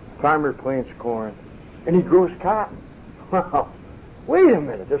 Farmer plants corn, and he grows cotton. Well, wait a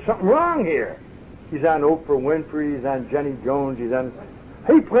minute, there's something wrong here. He's on Oprah Winfrey, he's on Jenny Jones,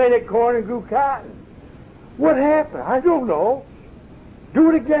 he planted corn and grew cotton. What happened? I don't know. Do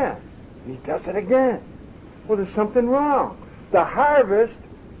it again. He does it again. Well, there's something wrong. The harvest,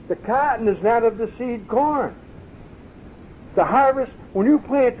 the cotton is not of the seed corn. The harvest, when you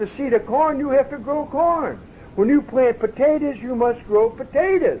plant the seed of corn, you have to grow corn. When you plant potatoes, you must grow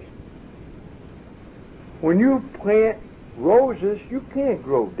potatoes. When you plant roses, you can't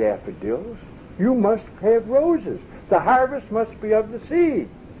grow daffodils. You must have roses. The harvest must be of the seed.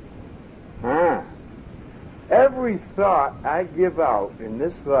 Every thought I give out in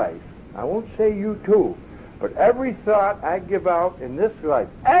this life, I won't say you too, but every thought I give out in this life,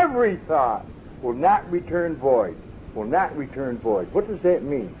 every thought will not return void. Will not return void. What does that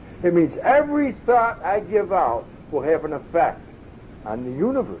mean? It means every thought I give out will have an effect on the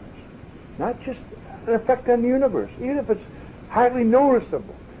universe. Not just an effect on the universe, even if it's hardly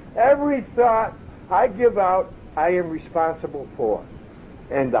noticeable. Every thought I give out, I am responsible for.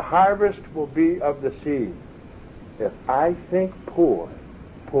 And the harvest will be of the seed. If I think poor,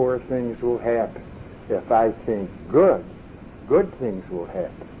 poor things will happen. If I think good, good things will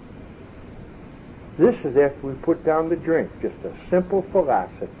happen. This is after we put down the drink, just a simple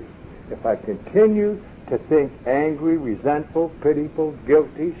philosophy. If I continue to think angry, resentful, pitiful,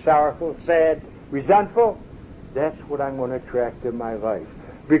 guilty, sorrowful, sad, resentful, that's what I'm going to attract in my life.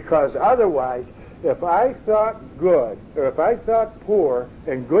 Because otherwise, if I thought good, or if I thought poor,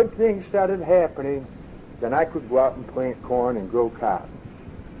 and good things started happening, then I could go out and plant corn and grow cotton.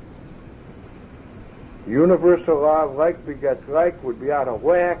 The universal law of like begets like would be out of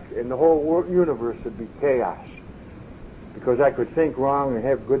whack, and the whole universe would be chaos. Because I could think wrong and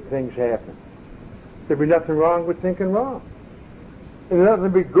have good things happen. There'd be nothing wrong with thinking wrong. And there's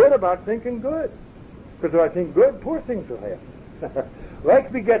nothing to be good about thinking good. Because if I think good, poor things will happen.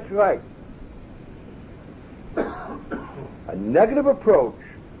 Like begets like. A negative approach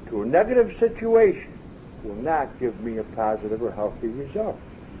to a negative situation will not give me a positive or healthy result.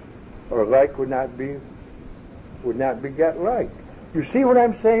 Or like would not beget like. You see what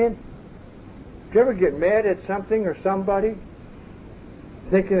I'm saying? Do you ever get mad at something or somebody,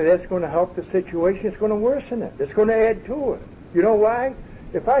 thinking that that's going to help the situation? It's going to worsen it. It's going to add to it. You know why?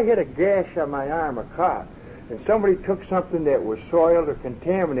 If I had a gash on my arm, a cut, and somebody took something that was soiled or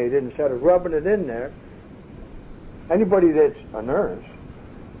contaminated and started rubbing it in there, anybody that's a nurse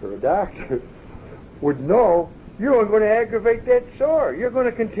or a doctor would know you're going to aggravate that sore. You're going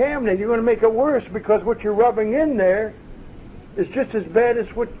to contaminate. You're going to make it worse because what you're rubbing in there is just as bad as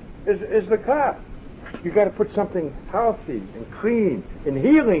the cut. You've got to put something healthy and clean and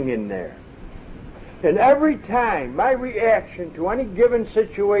healing in there. And every time my reaction to any given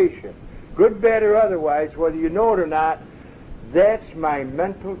situation, good, bad, or otherwise, whether you know it or not, that's my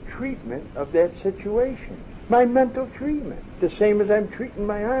mental treatment of that situation. My mental treatment, the same as I'm treating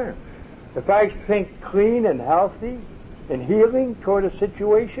my arm. If I think clean and healthy and healing toward a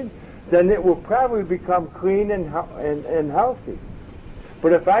situation, then it will probably become clean and healthy.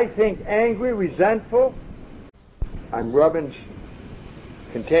 But if I think angry, resentful, I'm rubbing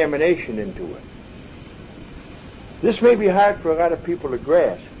contamination into it. This may be hard for a lot of people to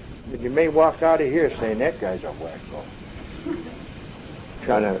grasp. You may walk out of here saying, that guy's a wacko.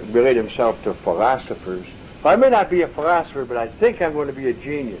 Trying to relate himself to philosophers. Well, I may not be a philosopher, but I think I'm going to be a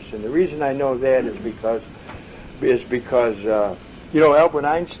genius. And the reason I know that is because you know, Albert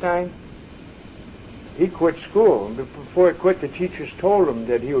Einstein, he quit school. And before he quit, the teachers told him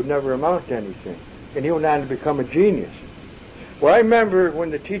that he would never amount to anything. And he went on to become a genius. Well, I remember when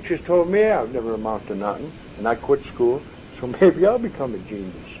the teachers told me I would never amount to nothing, and I quit school, so maybe I'll become a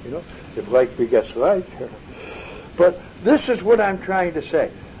genius, you know, if like begets like. But this is what I'm trying to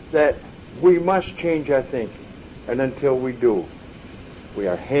say, that we must change our thinking. And until we do, we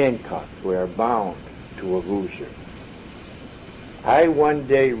are handcuffed, we are bound to a loser. I one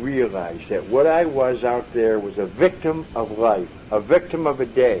day realized that what I was out there was a victim of life, a victim of a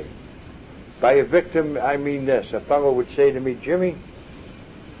day. By a victim, I mean this. A fellow would say to me, Jimmy,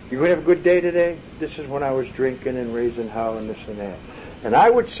 you going to have a good day today? This is when I was drinking and raising hell and this and that. And I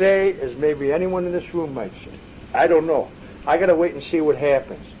would say, as maybe anyone in this room might say, I don't know. I got to wait and see what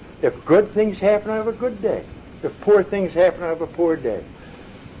happens. If good things happen, I have a good day. If poor things happen, I have a poor day.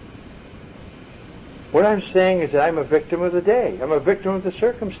 What I'm saying is that I'm a victim of the day. I'm a victim of the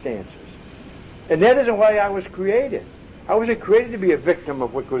circumstances. And that isn't why I was created. I wasn't created to be a victim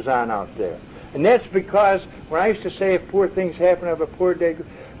of what goes on out there. And that's because when I used to say if poor things happen, I have a poor day,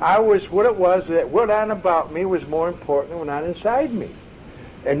 what it was that what on about me was more important than what on inside me.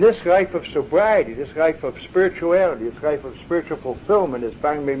 And this life of sobriety, this life of spirituality, this life of spiritual fulfillment has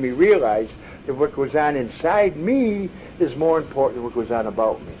finally made me realize that what goes on inside me is more important than what goes on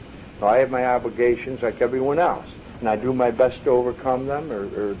about me. Now, I have my obligations like everyone else, and I do my best to overcome them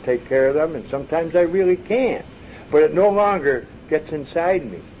or take care of them, and sometimes I really can't. But it no longer gets inside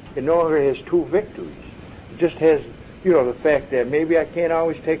me. It no longer has two victories. It just has, you know, the fact that maybe I can't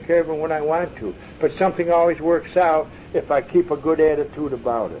always take care of them when I want to, but something always works out if I keep a good attitude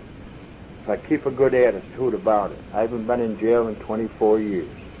about it. If I keep a good attitude about it. I haven't been in jail in 24 years.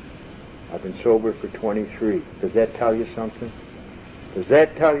 I've been sober for 23. Does that tell you something? Does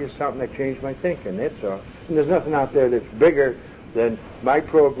that tell you something that changed my thinking? That's all. And there's nothing out there that's bigger than my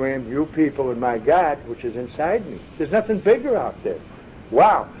program, you people, and my God, which is inside me. There's nothing bigger out there.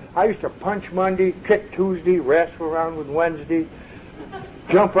 Wow. I used to punch Monday, kick Tuesday, wrestle around with Wednesday,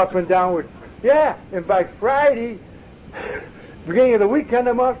 jump up and down with, yeah, and by Friday, beginning of the weekend,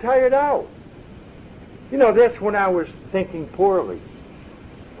 I'm all tired out. You know, that's when I was thinking poorly.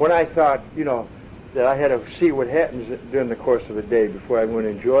 When I thought, you know, that I had to see what happens during the course of the day before I would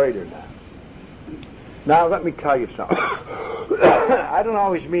enjoy it or not. Now, let me tell you something. I don't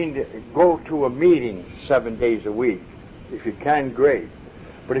always mean to go to a meeting 7 days a week. If you can, great.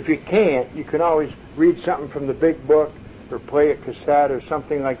 But if you can't, you can always read something from the big book or play a cassette or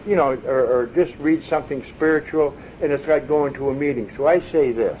something like, you know, or just read something spiritual, and it's like going to a meeting. So I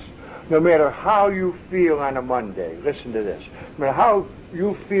say this. No matter how you feel on a Monday, listen to this. No matter how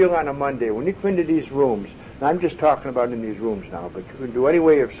you feel on a Monday, when you come into these rooms, and I'm just talking about in these rooms now, but you can do any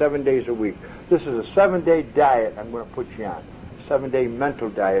way of 7 days a week. This is a 7-day diet I'm going to put you on. A 7-day mental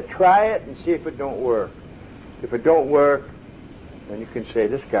diet. Try it and see if it don't work. If it don't work, then you can say,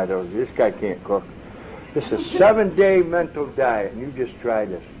 this guy can't cook. This is a 7-day mental diet, and you just try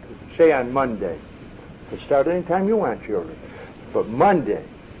this. Say on Monday. You can start anytime you want, children. But Monday,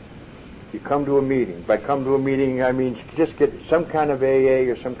 you come to a meeting. By come to a meeting, I mean just get some kind of AA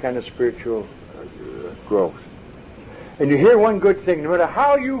or some kind of spiritual growth. And you hear one good thing, no matter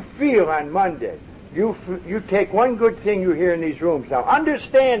how you feel on Monday, you take one good thing you hear in these rooms. Now,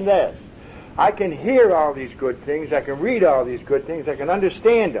 understand this. I can hear all these good things. I can read all these good things. I can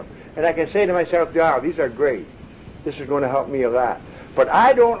understand them. And I can say to myself, wow, these are great. This is going to help me a lot. But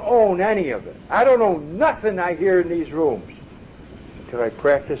I don't own any of it. I don't own nothing I hear in these rooms until I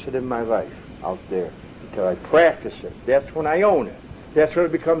practice it in my life out there. Until I practice it. That's when I own it. That's when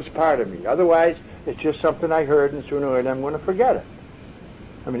it becomes part of me. Otherwise, it's just something I heard, and sooner or later I'm going to forget it.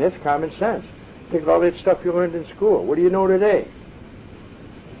 I mean, that's common sense. Think of all that stuff you learned in school. What do you know today?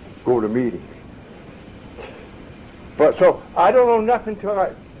 Go to meetings. But so I don't know nothing till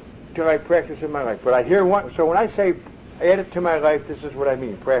I practice in my life. But I hear one. So when I say add it to my life, this is what I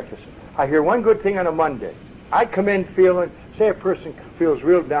mean. Practice it. I hear one good thing on a Monday. I come in feeling. Say a person feels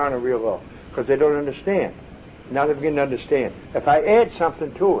real down and real low because they don't understand. Now they're beginning to understand. If I add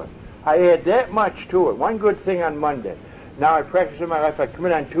something to it, I add that much to it. One good thing on Monday. Now I practice in my life. I come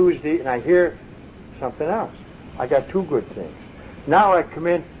in on Tuesday and I hear something else. I got two good things. Now I come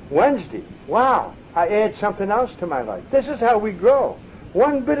in Wednesday. Wow, I add something else to my life. This is how we grow.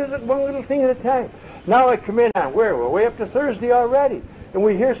 One little thing at a time. Now I come in on where? We're way up to Thursday already. And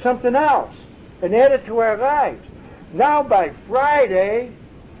we hear something else and add it to our lives. Now by Friday,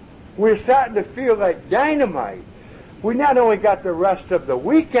 we're starting to feel like dynamite. We not only got the rest of the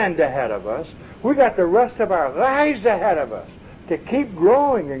weekend ahead of us, we got the rest of our lives ahead of us to keep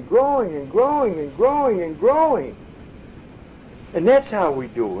growing and growing and growing and growing and growing. And that's how we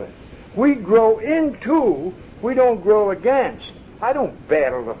do it. We grow into, we don't grow against. I don't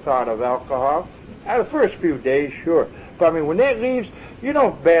battle the thought of alcohol. The first few days, sure. But I mean, when that leaves, you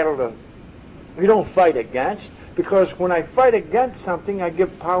don't you don't fight against. Because when I fight against something, I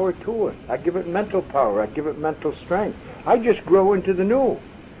give power to it. I give it mental power. I give it mental strength. I just grow into the new.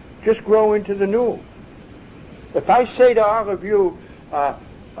 Just grow into the new. If I say to all of you, I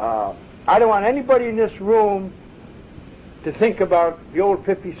don't want anybody in this room to think about the old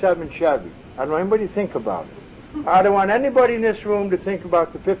 57 Chevy. I don't want anybody to think about it. I don't want anybody in this room to think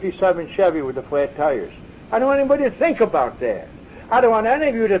about the 57 Chevy with the flat tires. I don't want anybody to think about that. I don't want any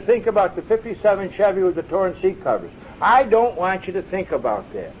of you to think about the 57 Chevy with the torn seat covers. I don't want you to think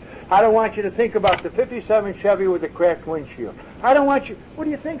about that. I don't want you to think about the 57 Chevy with the cracked windshield. I don't want you... What are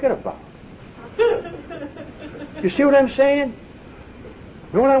you thinking about? You see what I'm saying?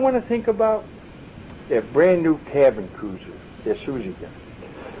 You know what I want to think about? That brand new cabin cruiser that Susie got.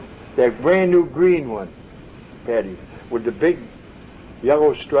 That brand new green one, Patty, with the big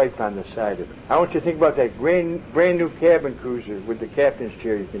yellow stripe on the side of it. I want you to think about that brand new cabin cruiser with the captain's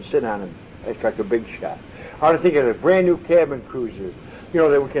chair. You can sit on it. It's like a big shot. I want to think of a brand new cabin cruiser, you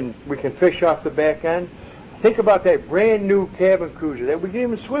know, that we can fish off the back end. Think about that brand new cabin cruiser that we can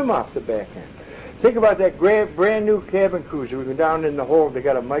even swim off the back end. Think about that brand new cabin cruiser. We go down in the hold. They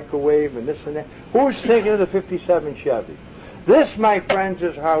got a microwave and this and that. Who's thinking of the 57 Chevy? This, my friends,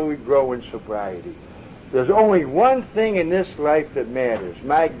 is how we grow in sobriety. There's only one thing in this life that matters.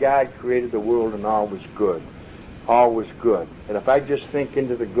 My God created the world and all was good. All was good. And if I just think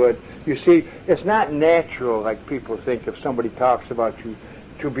into the good, you see, it's not natural like people think if somebody talks about you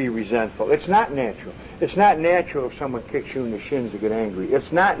to be resentful. It's not natural. It's not natural if someone kicks you in the shins to get angry.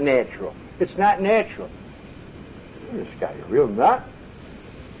 It's not natural. It's not natural. This guy's a real nut.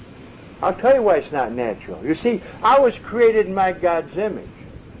 I'll tell you why it's not natural. You see, I was created in my God's image.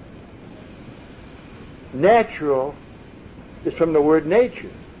 Natural is from the word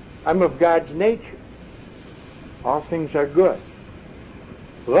nature. I'm of God's nature. All things are good.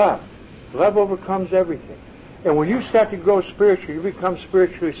 Love. Love overcomes everything. And when you start to grow spiritually, you become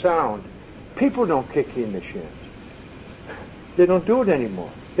spiritually sound, people don't kick you in the shins. They don't do it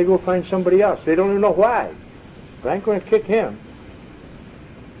anymore. They go find somebody else. They don't even know why. But I ain't going to kick him.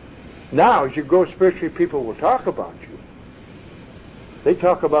 Now, as you grow spiritually, people will talk about you. They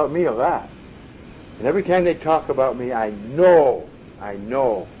talk about me a lot. And every time they talk about me, I know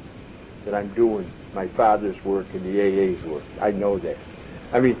that I'm doing my Father's work and the AA's work. I know that.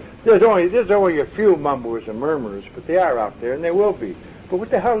 I mean, there's only a few mumblers and murmurers, but they are out there, and they will be. But what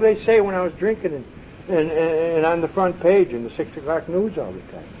the hell do they say when I was drinking and on the front page in the 6 o'clock news all the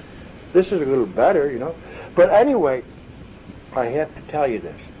time? This is a little better, you know. But anyway, I have to tell you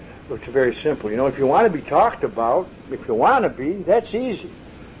this. It's very simple. You know, if you want to be talked about, if you want to be, that's easy.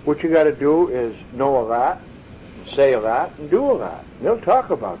 What you got to do is know a lot, say a lot, and do a lot. And they'll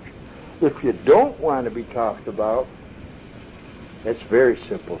talk about you. If you don't want to be talked about, that's very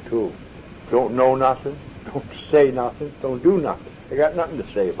simple too. Don't know nothing, Don't say nothing. Don't do nothing. I got nothing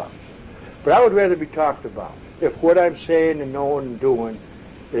to say about it. But I would rather be talked about. If what I'm saying and knowing and doing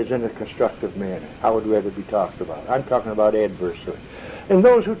is in a constructive manner, I would rather be talked about. I'm talking about adversely. And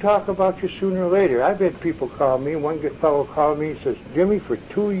those who talk about you sooner or later, I've had people call me. One good fellow called me and says, Jimmy, for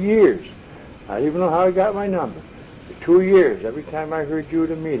 2 years, I don't even know how he got my number. For 2 years, every time I heard you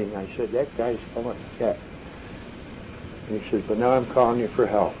at a meeting, I said, that guy's full of shit. And he says, but now I'm calling you for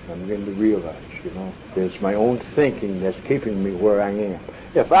help. I'm going to realize, it's my own thinking that's keeping me where I am.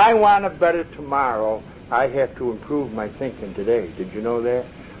 If I want a better tomorrow, I have to improve my thinking today. Did you know that?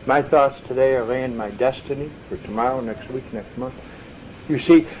 My thoughts today are laying my destiny for tomorrow, next week, next month. You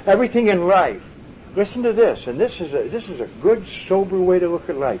see, everything in life, listen to this, and this is a good, sober way to look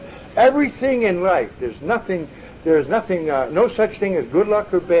at life. Everything in life, there's nothing, no such thing as good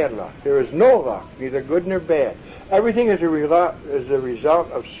luck or bad luck. There is no luck, neither good nor bad. Everything is a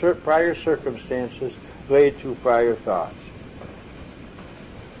result of prior circumstances laid through prior thoughts.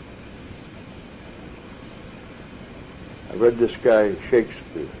 I read this guy,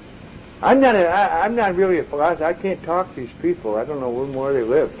 Shakespeare. I'm not really a philosopher. I can't talk to these people. I don't know where more they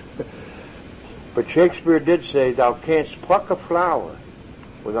lived. But Shakespeare did say, thou canst pluck a flower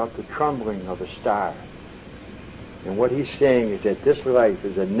without the trembling of a star. And what he's saying is that this life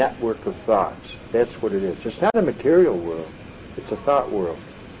is a network of thoughts. That's what it is. It's not a material world. It's a thought world.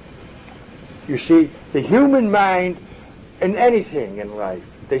 You see, the human mind, in anything in life,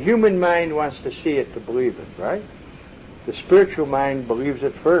 the human mind wants to see it to believe it, right? The spiritual mind believes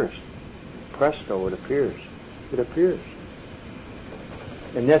it first. Presto, it appears. It appears.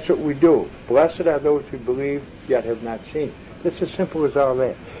 And that's what we do. Blessed are those who believe, yet have not seen. It's as simple as all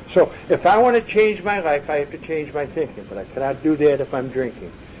that. So, if I want to change my life, I have to change my thinking. But I cannot do that if I'm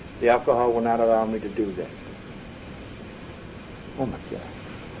drinking. The alcohol will not allow me to do that. Oh my God.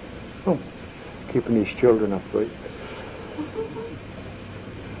 Oh, keeping these children up late.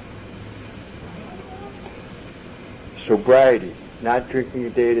 Sobriety, not drinking a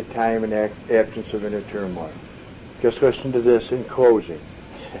day at a time in absence of inner turmoil. Just listen to this in closing.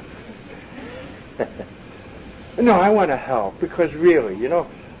 No, I want to help because really,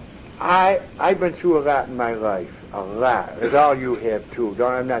 I've been through a lot in my life. A lot. As all you have too.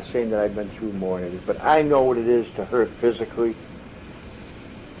 I'm not saying that I've been through more than it, but I know what it is to hurt physically,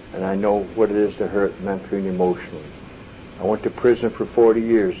 and I know what it is to hurt mentally and emotionally. I went to prison for 40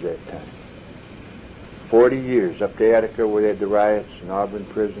 years that time. 40 years, up to Attica where they had the riots in Auburn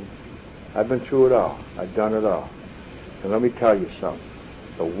prison. I've been through it all. I've done it all. And let me tell you something.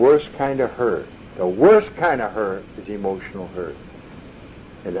 The worst kind of hurt is emotional hurt.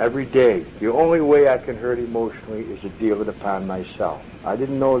 And every day, the only way I can hurt emotionally is to deal it upon myself. I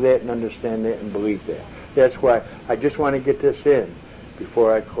didn't know that and understand that and believe that. That's why I just want to get this in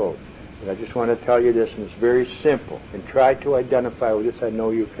before I close. And I just want to tell you this, and it's very simple. And try to identify with this. I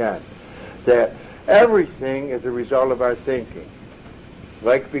know you can. That everything is a result of our thinking.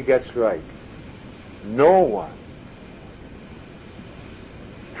 Like begets like. No one.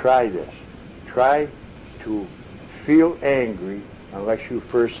 Try this. Try to feel angry unless you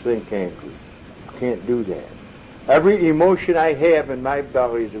first think angry. You can't do that. Every emotion I have in my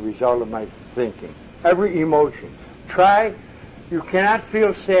belly is a result of my thinking. Every emotion. You cannot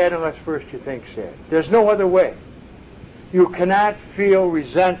feel sad unless first you think sad. There's no other way. You cannot feel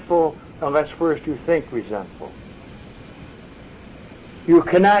resentful unless first you think resentful. You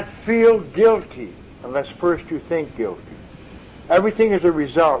cannot feel guilty unless first you think guilty. Everything is a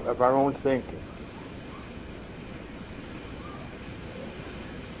result of our own thinking.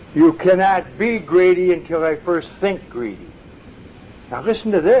 You cannot be greedy until I first think greedy. Now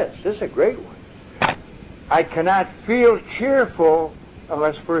listen to this. This is a great one. I cannot feel cheerful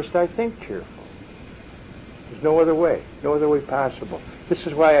unless first I think cheerful. There's no other way. No other way possible. This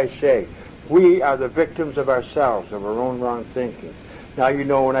is why I say we are the victims of ourselves, of our own wrong thinking. Now you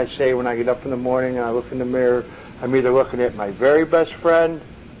know when I get up in the morning and I look in the mirror, I'm either looking at my very best friend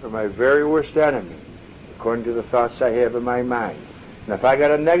or my very worst enemy, according to the thoughts I have in my mind. And if I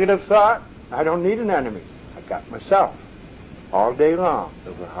got a negative thought, I don't need an enemy. I got myself all day long,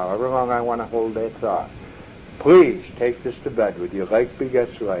 over however long I want to hold that thought. Please take this to bed with you. Like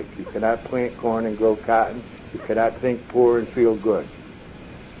begets like. You cannot plant corn and grow cotton. You cannot think poor and feel good.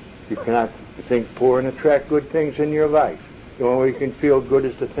 You cannot think poor and attract good things in your life. The only way you can feel good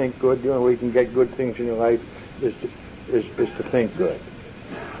is to think good. The only way you can get good things in your life is to think good.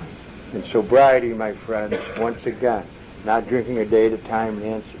 And sobriety, my friends, once again, not drinking a day at a time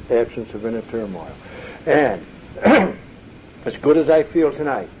in absence of inner turmoil. And as good as I feel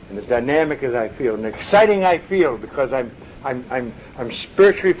tonight, and as dynamic as I feel, and exciting I feel because I'm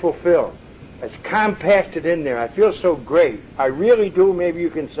spiritually fulfilled, It's compacted in there. I feel so great. I really do. Maybe you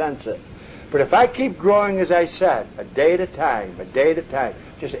can sense it. But if I keep growing, as I said, a day at a time,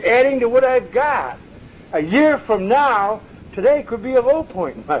 just adding to what I've got, a year from now, today could be a low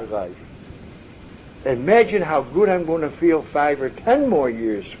point in my life. Imagine how good I'm going to feel 5 or 10 more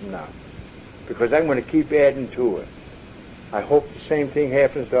years from now, because I'm going to keep adding to it. I hope the same thing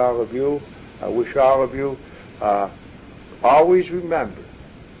happens to all of you. I wish all of you always remember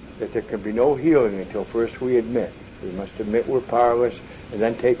that there can be no healing until first we admit. We must admit we're powerless and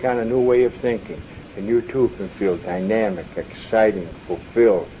then take on a new way of thinking. And you too can feel dynamic, exciting,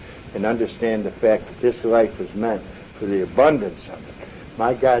 fulfilled, and understand the fact that this life is meant for the abundance of it.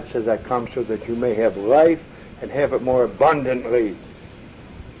 My God says, I come so that you may have life and have it more abundantly.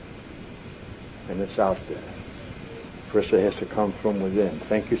 And it's out there. First it has to come from within.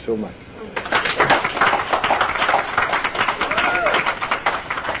 Thank you so much.